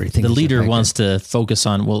everything. The leader wants to focus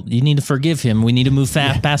on, well, you need to forgive him. We need to move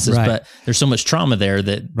past this, but there's so much trauma there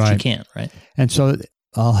that she can't, right? And so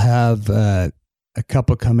I'll have a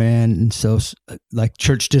couple come in, and so like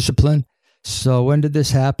church discipline. So when did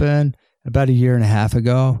this happen? About 1.5 years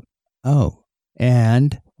ago. Oh,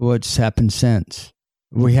 and what's happened since?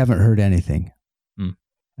 We haven't heard anything.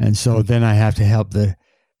 And so then I have to help the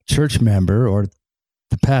church member or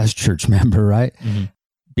the past church member, right?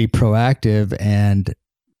 be proactive and,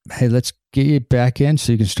 hey, let's get you back in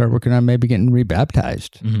so you can start working on maybe getting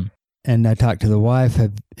rebaptized. Mm-hmm. And I talked to the wife.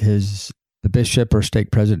 Have the bishop or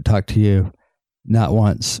stake president talked to you? Not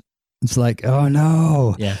once. It's like, oh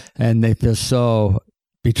no. Yeah. And they feel so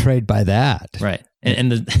betrayed by that. Right.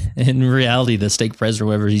 And in reality, the stake president,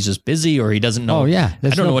 whether he's just busy or he doesn't know. Oh yeah. I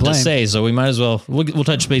don't know what to say. So we might as well, we'll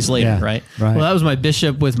touch base later. Yeah. Right. Right. Well, that was my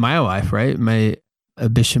bishop with my wife, right? A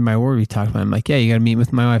bishop in my ward, we talked about. I'm like, yeah, you got to meet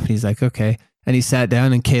with my wife. And he's like, okay. And he sat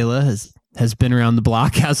down, and Kayla has been around the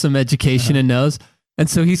block, has some education and knows. And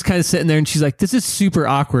so he's kind of sitting there, and she's like, this is super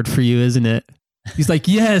awkward for you, isn't it? He's like,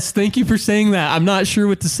 yes, thank you for saying that. I'm not sure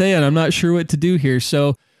what to say, and I'm not sure what to do here.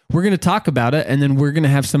 So we're going to talk about it, and then we're going to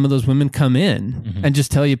have some of those women come in and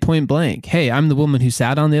just tell you point blank, hey, I'm the woman who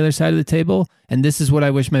sat on the other side of the table, and this is what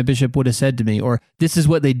I wish my bishop would have said to me, or this is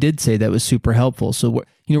what they did say that was super helpful. So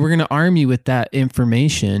we're going to arm you with that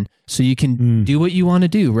information so you can do what you want to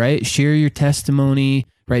do, right? Share your testimony,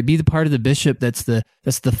 right? Be the part of the bishop that's the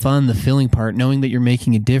fun, the filling part, knowing that you're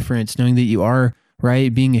making a difference, knowing that you are,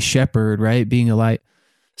 right, being a shepherd, right, being a light.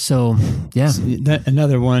 So, yeah.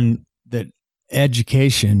 Another one that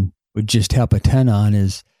education would just help a ton on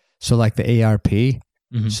is, so like the ARP,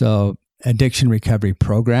 so Addiction Recovery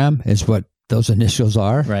Program is what those initials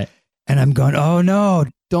are. Right. And I'm going, oh no,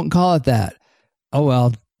 don't call it that. Oh,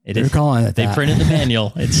 well, they're calling it that. They printed the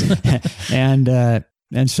manual.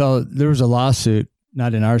 And so there was a lawsuit,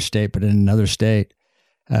 not in our state, but in another state.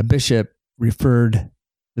 Bishop referred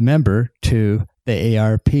the member to the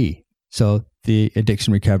ARP, so the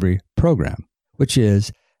Addiction Recovery Program, which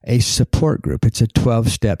is a support group. It's a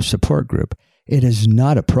 12-step support group. It is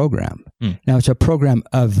not a program. Now, it's a program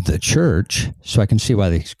of the church, so I can see why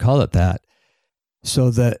they call it that. So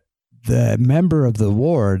the member of the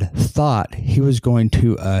ward thought he was going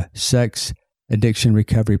to a sex addiction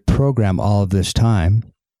recovery program all of this time.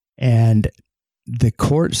 And the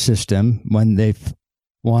court system, when they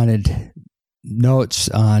wanted notes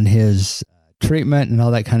on his treatment and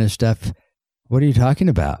all that kind of stuff, what are you talking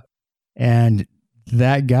about? And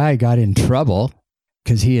that guy got in trouble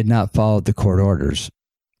because he had not followed the court orders.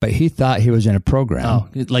 But he thought he was in a program. Oh,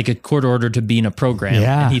 like a court order to be in a program.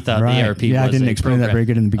 Yeah, and he thought right. the ARP I was didn't a explain program. that very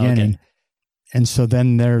good in the beginning. Okay. And so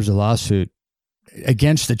then there's a lawsuit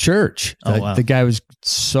against the church. The guy was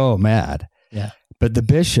so mad. Yeah. But the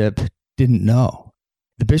bishop didn't know.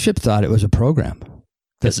 The bishop thought it was a program.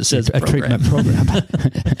 Because it says a treatment program.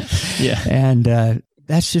 Yeah. And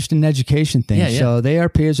that's just an education thing. Yeah. So the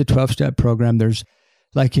ARP is a 12-step program. There's,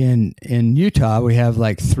 like in Utah, we have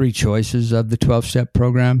like 3 choices of the 12-step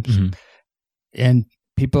program. And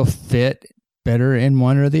people fit better in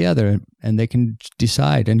one or the other, and they can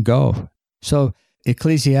decide and go. So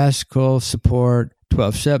ecclesiastical support,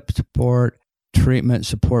 12-step support, treatment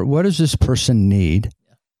support. What does this person need?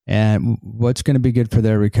 And what's going to be good for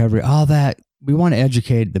their recovery? All that. We want to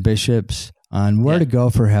educate the bishops on where to go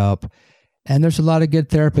for help. And there's a lot of good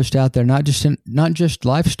therapists out there, not just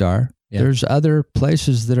LifeStar. Yeah. There's other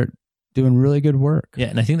places that are doing really good work. Yeah,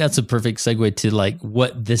 and I think that's a perfect segue to like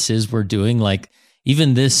what this is we're doing. Like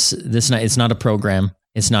even this night, it's not a program,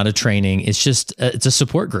 it's not a training, it's just it's a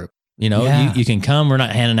support group. You know, you can come. We're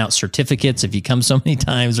not handing out certificates if you come so many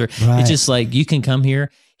times, or it's just like you can come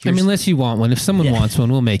here. I mean, unless you want one. If someone wants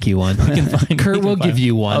one, we'll make you one. Kurt will give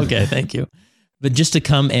you one. Okay, thank you. But just to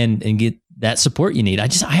come and get that support you need. I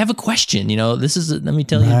have a question. You know, this is let me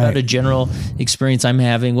tell you about a general experience I'm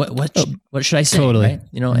having. What should I say? Totally. Right?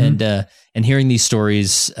 You know, and hearing these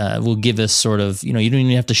stories will give us sort of, you know, you don't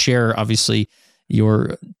even have to share obviously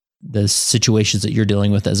the situations that you're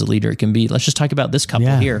dealing with as a leader. It can be, let's just talk about this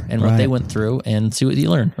couple here and what they went through and see what you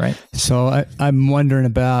learn. Right. So I'm wondering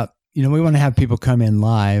about, you know, we want to have people come in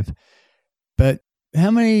live, but how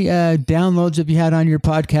many downloads have you had on your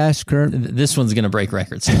podcast, Kurt? This one's going to break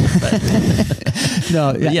records. But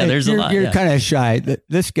no, yeah, there's a lot. You're kind of shy.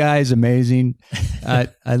 This guy is amazing. I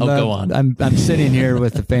love. Go on. I'm sitting here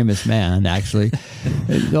with a famous man. Actually,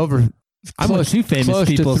 I'm with 2 famous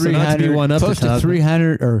people, so not to be one up. Close to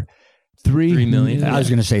 300 or 3 million. I was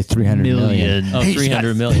going to say 300 million. Oh,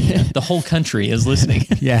 300 million. Yeah. The whole country is listening.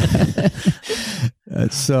 Yeah.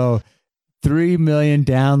 So 3 million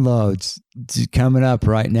downloads coming up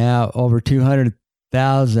right now, over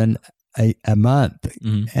 200,000 a month.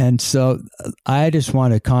 Mm-hmm. And so I just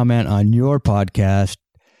want to comment on your podcast,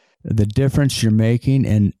 the difference you're making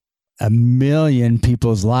in 1 million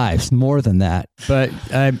people's lives, more than that. But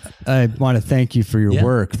I want to thank you for your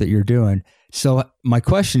work that you're doing. So my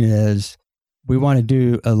question is, we want to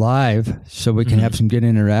do a live so we can have some good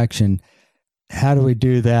interaction. How do we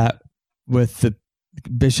do that with the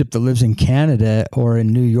bishop that lives in Canada or in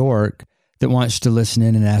New York that wants to listen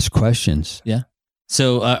in and ask questions. Yeah.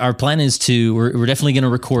 So our plan is we're definitely going to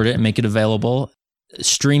record it and make it available.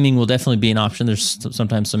 Streaming will definitely be an option. There's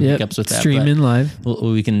sometimes some hiccups with that. Streaming live.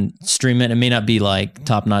 We can stream it. It may not be like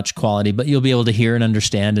top-notch quality, but you'll be able to hear and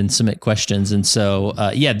understand and submit questions. And so,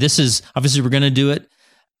 this is obviously we're going to do it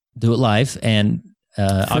live. And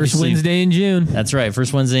first Wednesday in June. That's right.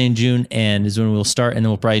 First Wednesday in June, and is when we'll start. And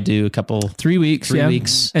then we'll probably do 3 weeks. 3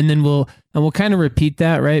 weeks. And then we'll kind of repeat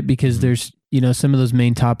that, right? Because there's, some of those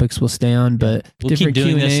main topics will stay on, but we'll different keep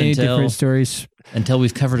doing Q&A, this different stories. Until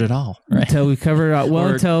we've covered it all, right? Until we've covered it all. Well,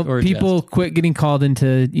 until people quit getting called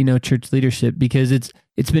into, church leadership, because it's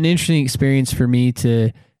been an interesting experience for me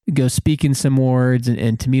to go speak in some wards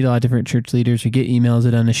and to meet a lot of different church leaders or get emails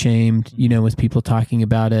at Unashamed, with people talking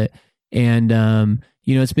about it. And,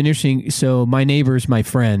 it's been interesting. So my neighbor's my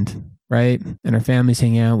friend, right? And our families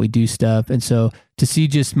hang out, we do stuff. And so to see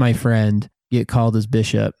just my friend get called as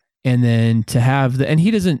bishop, and then to have and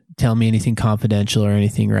he doesn't tell me anything confidential or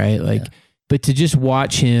anything, right? Like, but to just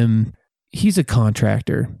watch him, he's a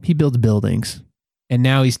contractor. He builds buildings. And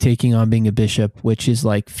now he's taking on being a bishop, which is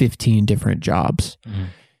like 15 different jobs. Mm-hmm.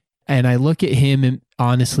 And I look at him and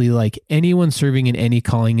honestly, like anyone serving in any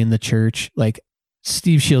calling in the church, like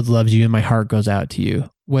Steve Shields loves you and my heart goes out to you.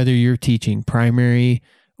 Whether you're teaching primary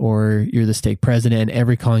or you're the stake president and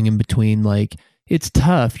every calling in between, like it's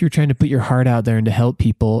tough. You're trying to put your heart out there and to help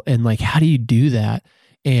people. And like, how do you do that?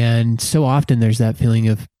 And so often there's that feeling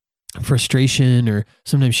of frustration or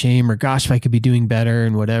sometimes shame or gosh, if I could be doing better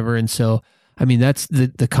and whatever. And so, I mean, that's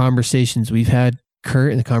the conversations we've had,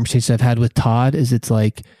 Kurt, and the conversations I've had with Todd is it's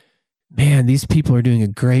like, man, these people are doing a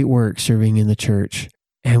great work serving in the church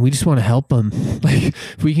and we just want to help them. Like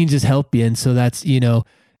if we can just help you. And so that's, or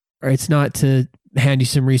it's not to hand you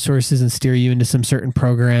some resources and steer you into some certain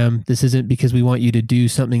program. This isn't because we want you to do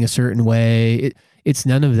something a certain way. It's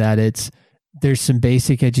none of that. There's some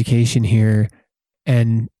basic education here,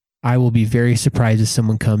 and I will be very surprised if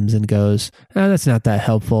someone comes and goes, "Oh, that's not that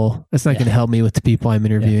helpful. That's not going to help me with the people I'm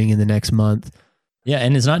interviewing in the next month." Yeah,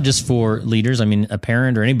 and it's not just for leaders. I mean, a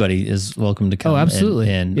parent or anybody is welcome to come. Oh,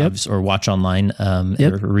 absolutely. And or watch online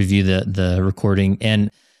or review the recording.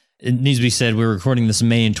 And it needs to be said, we're recording this in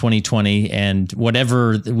May in 2020, and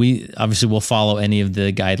whatever we obviously will follow any of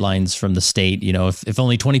the guidelines from the state. If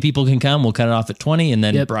only 20 people can come, we'll cut it off at 20 and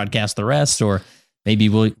then broadcast the rest, or maybe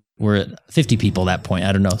we're at 50 people at that point.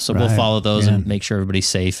 I don't know. So we'll follow those and make sure everybody's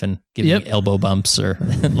safe and give you elbow bumps or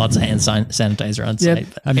lots of hand sanitizer on site.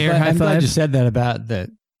 I'm glad you said that about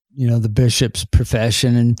the bishop's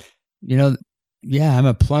profession. And, I'm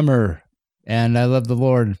a plumber and I love the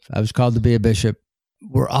Lord. I was called to be a bishop.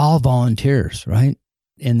 We're all volunteers, right?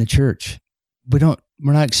 In the church. We're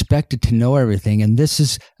not expected to know everything. And this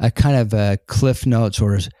is a kind of a cliff notes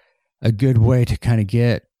or a good way to kind of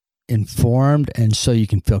get informed, and so you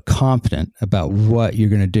can feel confident about what you're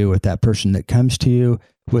going to do with that person that comes to you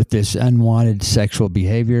with this unwanted sexual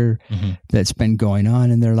behavior that's been going on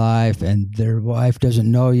in their life, and their wife doesn't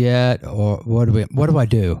know yet. Or what do I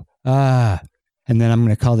do? And then I'm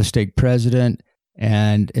going to call the stake president,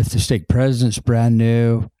 and if the stake president's brand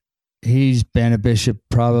new, he's been a bishop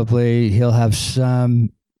probably, he'll have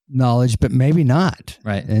some knowledge, but maybe not.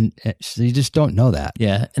 Right. And so you just don't know that.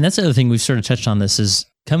 Yeah. And that's the other thing we've sort of touched on this is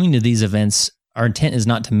coming to these events, our intent is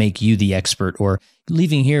not to make you the expert, or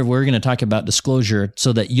leaving here, we're going to talk about disclosure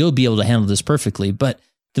so that you'll be able to handle this perfectly. But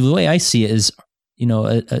the way I see it is,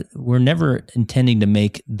 we're never intending to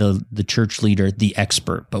make the church leader the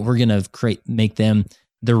expert, but we're going to make them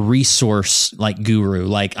the resource like guru.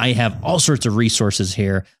 Like I have all sorts of resources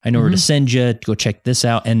here. I know where to send you, go check this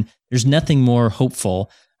out. And there's nothing more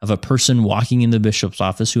hopeful of a person walking in the bishop's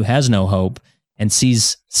office who has no hope and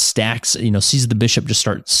sees stacks, sees the bishop just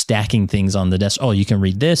start stacking things on the desk. Oh, you can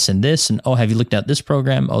read this and this, and oh, have you looked at this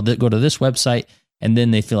program? Oh, go to this website. And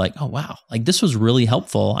then they feel like, oh, wow, like this was really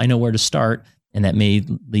helpful. I know where to start. And that may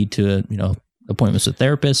lead to, appointments with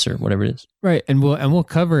therapists or whatever it is. Right. And we'll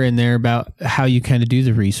cover in there about how you kind of do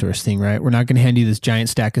the resource thing, right? We're not going to hand you this giant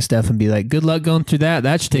stack of stuff and be like, good luck going through that.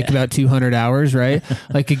 That should take about 200 hours, right?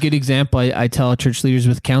 Like a good example I tell church leaders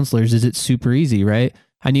with counselors is it's super easy, right?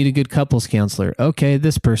 I need a good couples counselor. Okay,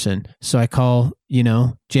 this person. So I call,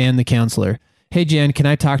 Jan, the counselor. Hey, Jan, can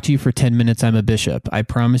I talk to you for 10 minutes? I'm a bishop. I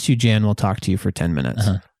promise you, Jan will talk to you for 10 minutes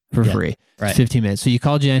for free. Right. 15 minutes. So you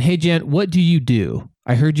call Jan. Hey, Jan, what do you do?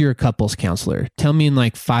 I heard you're a couples counselor. Tell me in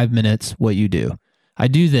like 5 minutes what you do. I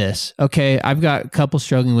do this. Okay, I've got couples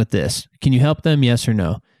struggling with this. Can you help them? Yes or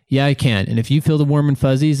no? Yeah, I can. And if you feel the warm and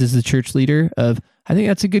fuzzies as the church leader of, I think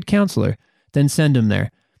that's a good counselor, then send them there.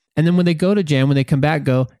 And then when they go to Jan, when they come back,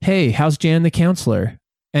 go, hey, how's Jan the counselor?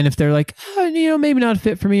 And if they're like, maybe not a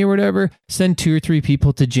fit for me or whatever, send 2 or 3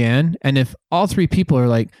 people to Jan. And if all 3 people are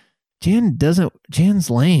like, Jan's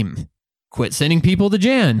lame, quit sending people to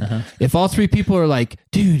Jan. Uh-huh. If all 3 people are like,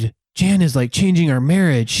 dude, Jan is like changing our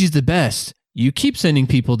marriage, she's the best, you keep sending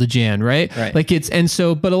people to Jan, right? Like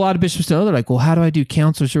but a lot of bishops know, they're like, well, how do I do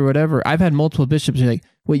counselors or whatever? I've had multiple bishops who are like,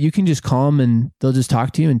 wait, you can just call them and they'll just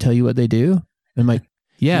talk to you and tell you what they do. And I'm like,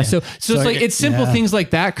 yeah. So it's like, it's simple things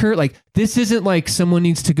like that, Kurt. Like, this isn't like someone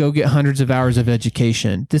needs to go get hundreds of hours of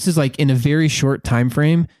education. This is like, in a very short time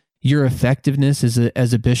frame, your effectiveness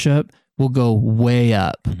as a bishop will go way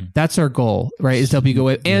up. Mm-hmm. That's our goal, right? Is to help you go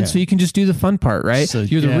way. And so you can just do the fun part, right? So,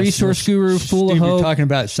 you're the resource guru, full Steve, of hope. You're talking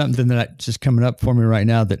about something that just coming up for me right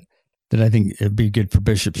now that I think it'd be good for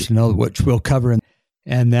bishops to know, which we'll cover.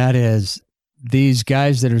 And that is, these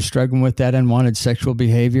guys that are struggling with that unwanted sexual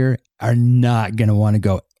behavior are not going to want to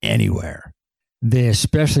go anywhere. They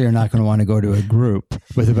especially are not going to want to go to a group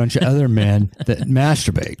with a bunch of other men that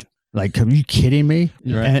masturbate. Like, are you kidding me?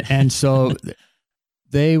 Right. And so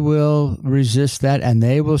they will resist that, and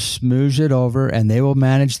they will smooze it over, and they will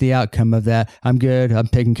manage the outcome of that. I'm good. I'm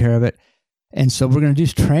taking care of it. And so we're going to do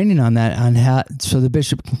training on that, on how, so the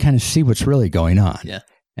bishop can kind of see what's really going on. Yeah.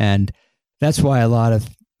 And that's why a lot of,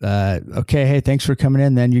 okay, hey, thanks for coming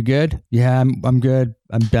in. Then you good? Yeah, I'm good.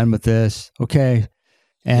 I'm done with this. Okay.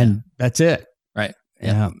 And that's it. Right.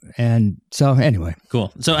 Yeah. And so anyway.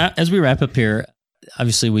 Cool. So as we wrap up here,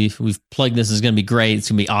 obviously we've plugged this. It's going to be great. It's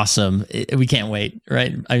going to be awesome. We can't wait.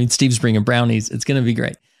 Right. I mean, Steve's bringing brownies. It's going to be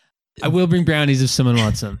great. I will bring brownies if someone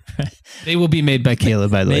wants them. They will be made by Kayla,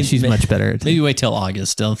 by the way. She's much better. Maybe wait till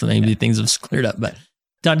August still. Maybe things have cleared up. But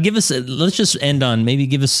Todd, let's just end on, maybe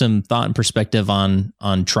give us some thought and perspective on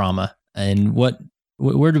trauma and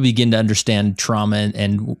where to begin to understand trauma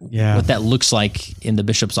and what that looks like in the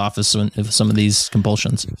bishop's office of some of these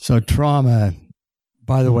compulsions. So trauma,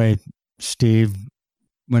 by the way, Steve,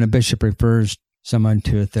 when a bishop refers someone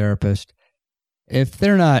to a therapist, if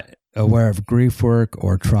they're not aware of grief work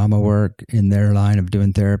or trauma work in their line of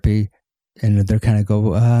doing therapy, and they're kind of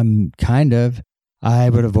go, I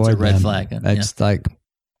would avoid it's a red them. flag. It's like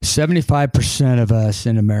 75% of us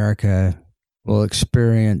in America will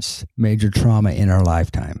experience major trauma in our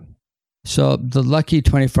lifetime. So the lucky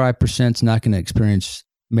 25% is not going to experience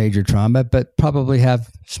major trauma, but probably have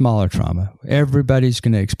smaller trauma. Everybody's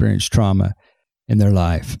going to experience trauma in their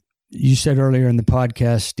life. You said earlier in the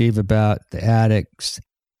podcast, Steve, about the addicts,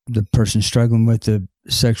 the person struggling with the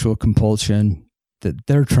sexual compulsion, that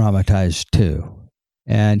they're traumatized too.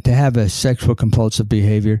 And to have a sexual compulsive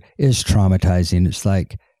behavior is traumatizing. It's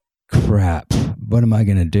like, crap, what am I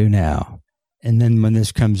going to do now? And then when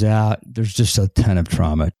this comes out, there's just a ton of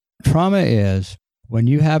trauma. Trauma is when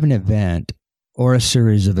you have an event or a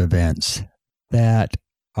series of events that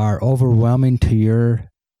are overwhelming to your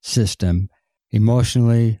system,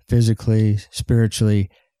 emotionally, physically, spiritually,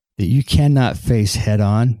 that you cannot face head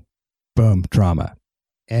on, boom, trauma.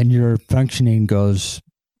 And your functioning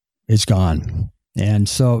is gone. And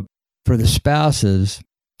so for the spouses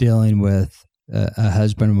dealing with a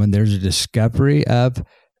husband, when there's a discovery of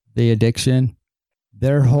the addiction,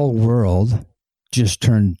 their whole world just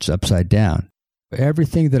turns upside down.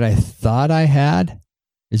 Everything that I thought I had,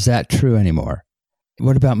 is that true anymore?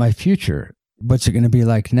 What about my future? What's it going to be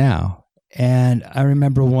like now? And I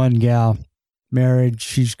remember one gal, married,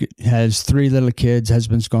 she has 3 little kids,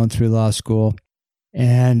 husband's going through law school,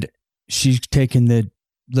 and she's taken the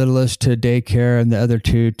littlest to daycare and the other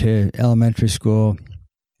 2 to elementary school.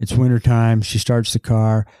 It's wintertime. She starts the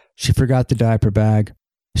car. She forgot the diaper bag.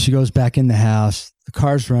 She goes back in the house. The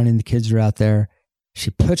car's running. The kids are out there. She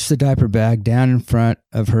puts the diaper bag down in front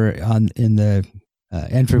of her in the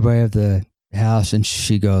entryway of the house, and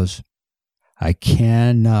she goes, I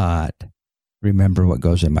cannot remember what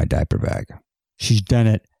goes in my diaper bag. She's done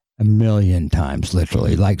it a million times,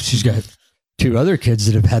 literally. Like, she's got 2 other kids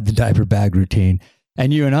that have had the diaper bag routine.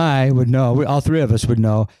 And you and I would know, all 3 of us would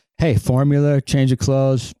know, hey, formula, change of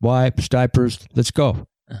clothes, wipes, diapers, let's go.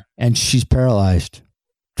 And she's paralyzed.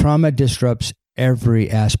 Trauma disrupts every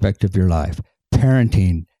aspect of your life.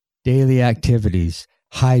 Parenting, daily activities,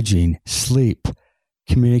 hygiene, sleep,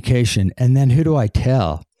 communication. And then who do I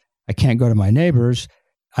tell? I can't go to my neighbors.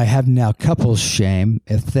 I have now couples shame.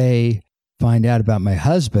 If they find out about my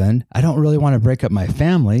husband, I don't really want to break up my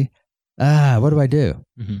family. What do I do?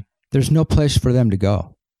 Mm-hmm. There's no place for them to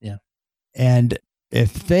go. Yeah. And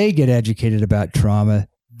if they get educated about trauma,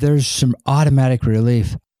 there's some automatic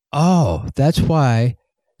relief. Oh, that's why.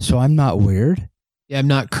 So I'm not weird. Yeah, I'm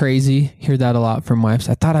not crazy. Hear that a lot from wives.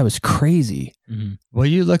 I thought I was crazy. Mm-hmm. Well,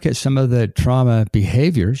 you look at some of the trauma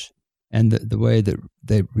behaviors and the way that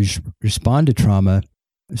they respond to trauma.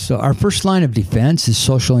 So our first line of defense is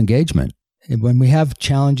social engagement. When we have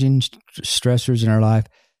challenging stressors in our life,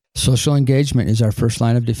 social engagement is our first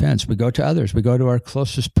line of defense. We go to others. We go to our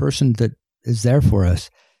closest person that is there for us.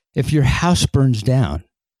 If your house burns down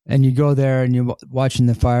and you go there and you're watching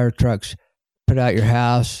the fire trucks put out your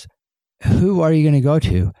house, who are you going to go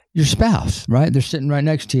to? Your spouse, right? They're sitting right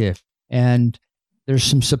next to you and there's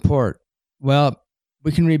some support. Well,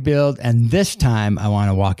 we can rebuild, and this time I want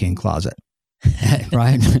a walk-in closet,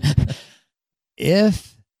 right?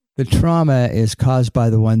 If the trauma is caused by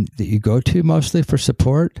the one that you go to mostly for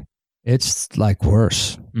support, it's like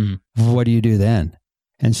worse. Mm-hmm. What do you do then?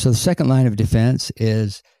 And so the second line of defense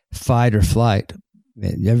is fight or flight.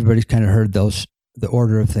 Everybody's kind of heard the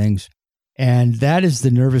order of things. And that is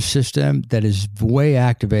the nervous system that is way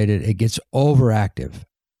activated. It gets overactive.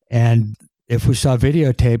 And if we saw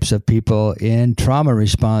videotapes of people in trauma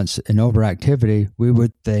response and overactivity, we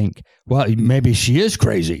would think, well, maybe she is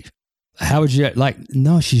crazy. How would you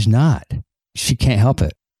no, she's not. She can't help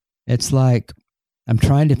it. It's like, I'm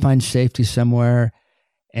trying to find safety somewhere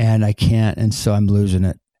and I can't. And so I'm losing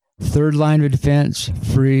it. Third line of defense,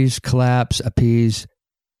 freeze, collapse, appease,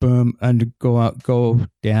 boom, go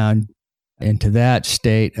down into that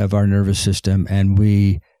state of our nervous system. And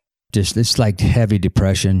it's like heavy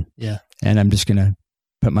depression. Yeah. And I'm just going to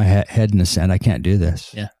put my head in the sand. I can't do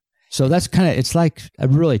this. Yeah. So that's it's like a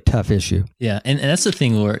really tough issue. Yeah. And that's the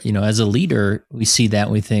thing where, as a leader, we see that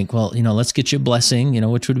and we think, well, let's get you a blessing,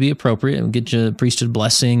 which would be appropriate. We'll get you a priesthood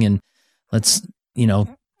blessing and let's,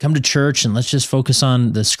 come to church and let's just focus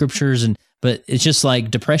on the scriptures. But it's just like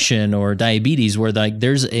depression or diabetes where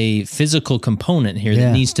there's a physical component here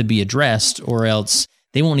that needs to be addressed, or else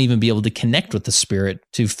they won't even be able to connect with the Spirit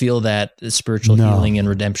to feel that spiritual healing and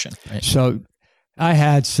redemption. Right? So I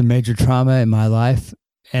had some major trauma in my life,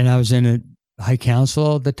 and I was in a high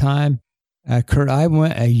council at the time. Kurt, I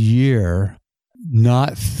went a year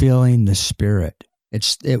not feeling the Spirit.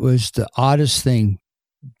 It was the oddest thing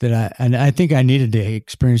that I think I needed to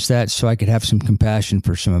experience that so I could have some compassion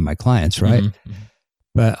for some of my clients, right? Mm-hmm.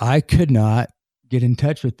 But I could not get in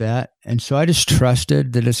touch with that. And so I just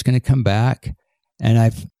trusted that it's going to come back. And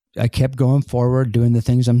I kept going forward, doing the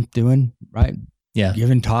things I'm doing, right? Yeah.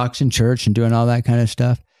 Giving talks in church and doing all that kind of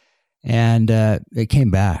stuff. And it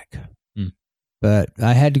came back. Mm. But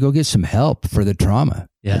I had to go get some help for the trauma.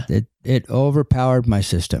 Yeah. It overpowered my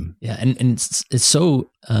system. Yeah. And it's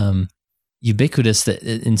so ubiquitous that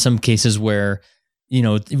in some cases where,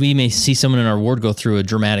 we may see someone in our ward go through a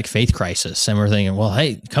dramatic faith crisis and we're thinking, well,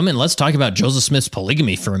 hey, come in, let's talk about Joseph Smith's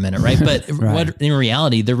polygamy for a minute, right? But right. What in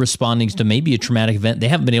reality, they're responding to maybe a traumatic event. They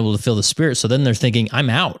haven't been able to feel the Spirit. So then they're thinking, I'm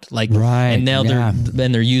out. Right. And now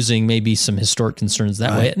they're using maybe some historic concerns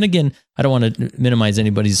that way. And again, I don't want to minimize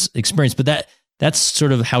anybody's experience, but that's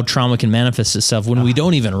sort of how trauma can manifest itself when we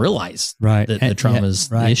don't even realize that the trauma is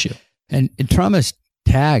the issue. And trauma is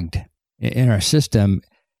tagged in our system.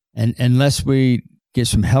 And unless we get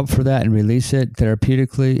some help for that and release it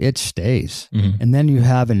therapeutically, it stays. Mm-hmm. And then you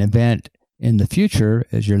have an event in the future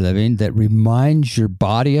as you're living that reminds your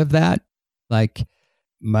body of that. Like,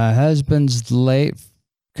 my husband's late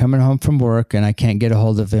coming home from work and I can't get a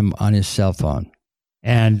hold of him on his cell phone.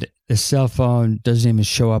 And the cell phone doesn't even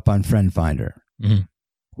show up on Friend Finder. Mm-hmm.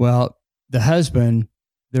 Well, the husband,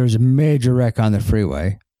 there was a major wreck on the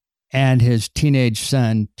freeway and his teenage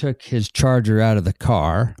son took his charger out of the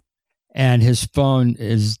car. And his phone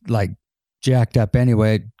is like jacked up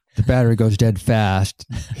anyway. The battery goes dead fast.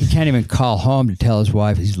 He can't even call home to tell his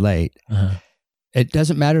wife he's late. Uh-huh. It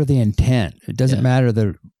doesn't matter the intent. It doesn't matter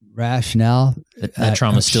the rationale. That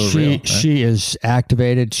trauma is still real. Right? She is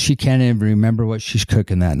activated. She can't even remember what she's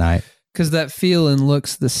cooking that night. Because that feeling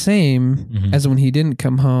looks the same as when he didn't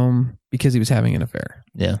come home because he was having an affair.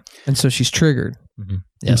 Yeah. And so she's triggered. Mm-hmm.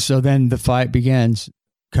 Yeah. And so then the fight begins.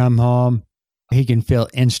 Come home. He can feel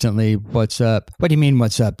instantly what's up. What do you mean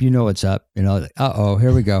what's up? You know what's up. Uh-oh,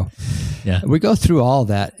 here we go. Yeah. We go through all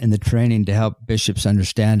that in the training to help bishops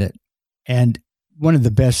understand it. And one of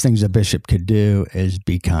the best things a bishop could do is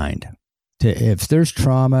be kind. If there's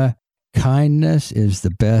trauma, kindness is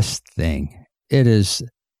the best thing. It is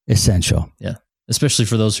essential. Yeah. Especially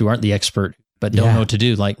for those who aren't the expert, but don't know what to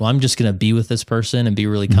do. Like, well, I'm just going to be with this person and be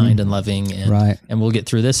really kind and loving. And we'll get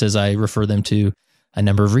through this as I refer them to a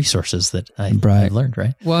number of resources that I've learned,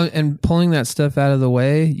 right? Well, and pulling that stuff out of the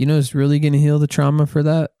way, is really going to heal the trauma for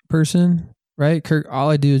that person, right? Kirk, all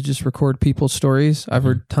I do is just record people's stories. I've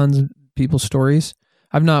heard tons of people's stories.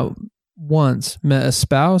 I've not once met a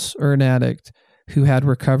spouse or an addict who had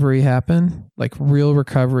recovery happen, like real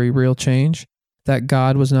recovery, real change, that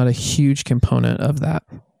God was not a huge component of that.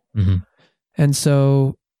 Mm-hmm. And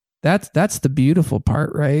so That's the beautiful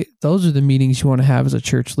part, right? Those are the meetings you want to have as a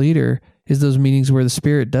church leader, is those meetings where the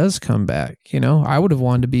Spirit does come back. I would have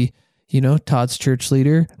wanted to be, Todd's church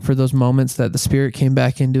leader for those moments that the Spirit came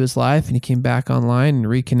back into his life and he came back online and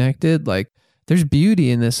reconnected. Like, there's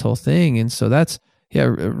beauty in this whole thing. And so that's,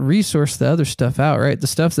 resource the other stuff out, right? The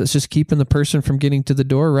stuff that's just keeping the person from getting to the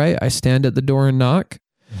door, right? I stand at the door and knock.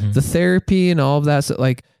 Mm-hmm. The therapy and all of that, so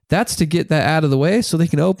like, that's to get that out of the way so they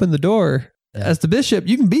can open the door. Yeah. As the bishop,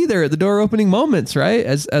 you can be there at the door opening moments, right?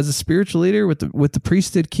 As a spiritual leader with the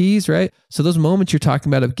priesthood keys, right? So those moments you're talking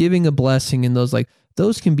about of giving a blessing and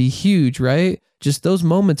those can be huge, right? Just those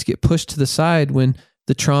moments get pushed to the side when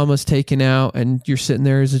the trauma's taken out and you're sitting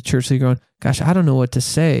there as a church leader going, gosh, I don't know what to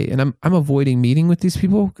say. And I'm avoiding meeting with these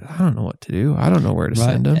people. I don't know what to do. I don't know where to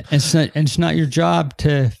send them. And it's not your job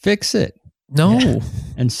to fix it. No. Yeah.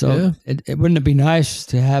 And so wouldn't it be nice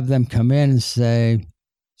to have them come in and say,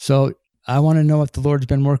 so I want to know if the Lord's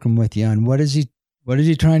been working with you on what is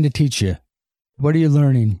he trying to teach you? What are you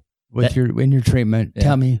learning in your treatment?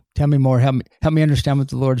 Yeah. Tell me more. Help me understand what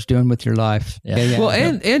the Lord's doing with your life. Yeah. Well,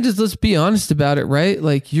 and just let's be honest about it, right?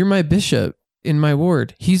 Like, you're my bishop in my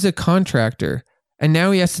ward. He's a contractor. And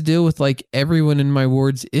now he has to deal with like everyone in my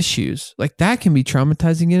ward's issues. Like, that can be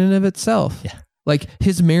traumatizing in and of itself. Yeah. Like,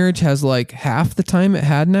 his marriage has like half the time it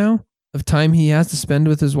had now of time he has to spend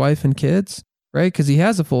with his wife and kids. Right? Because he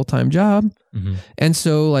has a full-time job. Mm-hmm. And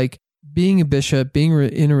so like being a bishop, being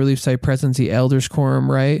in a relief site presidency, elders quorum,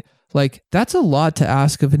 right? Like, that's a lot to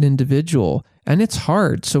ask of an individual and it's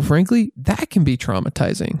hard. So frankly, that can be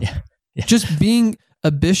traumatizing. Yeah. Just being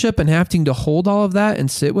a bishop and having to hold all of that and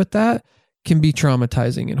sit with that can be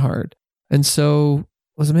traumatizing and hard. And so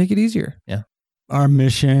let's make it easier. Yeah. Our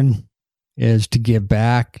mission is to give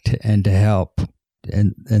back and to help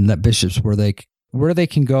and let bishops where they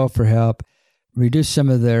can go for help, reduce some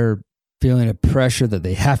of their feeling of pressure that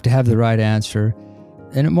they have to have the right answer.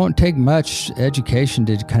 And it won't take much education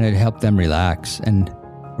to kind of help them relax. And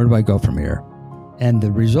where do I go from here? And the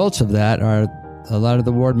results of that are a lot of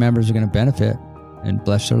the ward members are going to benefit and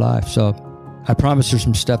bless their life. So I promise there's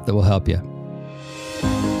some stuff that will help you.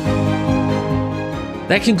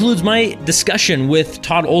 That concludes my discussion with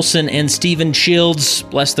Todd Olson and Stephen Shields.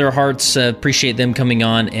 Bless their hearts. Appreciate them coming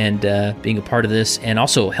on and being a part of this and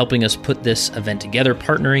also helping us put this event together,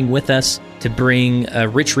 partnering with us to bring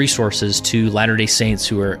rich resources to Latter-day Saints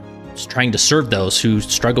who are trying to serve those who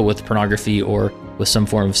struggle with pornography or with some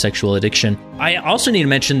form of sexual addiction. I also need to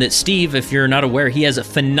mention that Steve, if you're not aware, he has a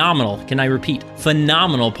phenomenal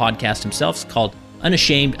podcast himself. It's called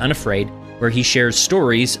Unashamed, Unafraid, where he shares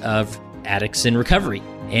stories of addicts in recovery.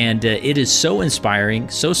 And it is so inspiring,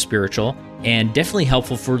 so spiritual, and definitely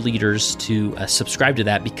helpful for leaders to subscribe to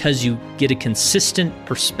that because you get a consistent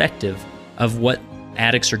perspective of what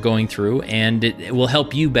addicts are going through, and it will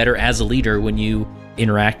help you better as a leader when you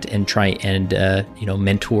interact and try and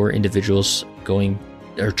mentor individuals going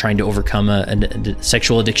or trying to overcome a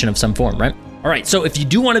sexual addiction of some form, right? All right, so if you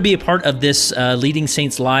do want to be a part of this Leading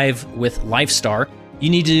Saints Live with LifeStar, you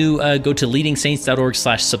need to go to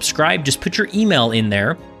leadingsaints.org/subscribe. Just put your email in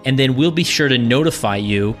there, and then we'll be sure to notify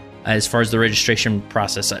you as far as the registration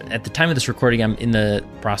process. At the time of this recording, I'm in the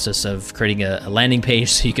process of creating a landing page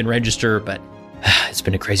so you can register, but it's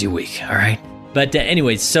been a crazy week, all right? But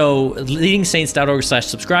anyways, so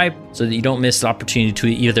leadingsaints.org/subscribe so that you don't miss the opportunity to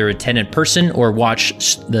either attend in person or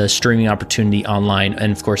watch the streaming opportunity online.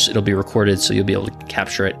 And of course, it'll be recorded, so you'll be able to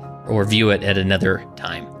capture it or view it at another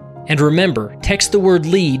time. And remember, text the word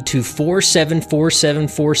LEAD to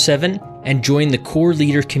 474747 and join the Core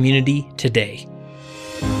Leader community today.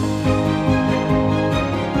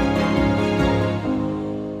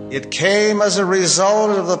 It came as a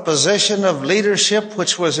result of the position of leadership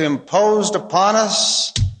which was imposed upon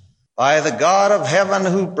us by the God of heaven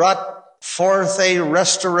who brought forth a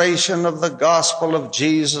restoration of the gospel of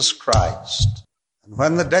Jesus Christ. And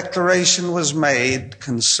when the declaration was made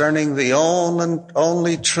concerning the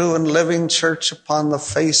only true and living church upon the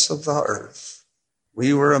face of the earth,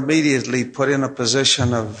 we were immediately put in a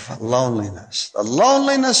position of loneliness, the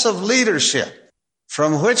loneliness of leadership,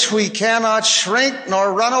 from which we cannot shrink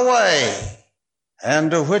nor run away,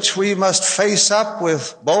 and to which we must face up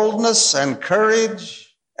with boldness and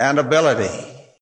courage and ability.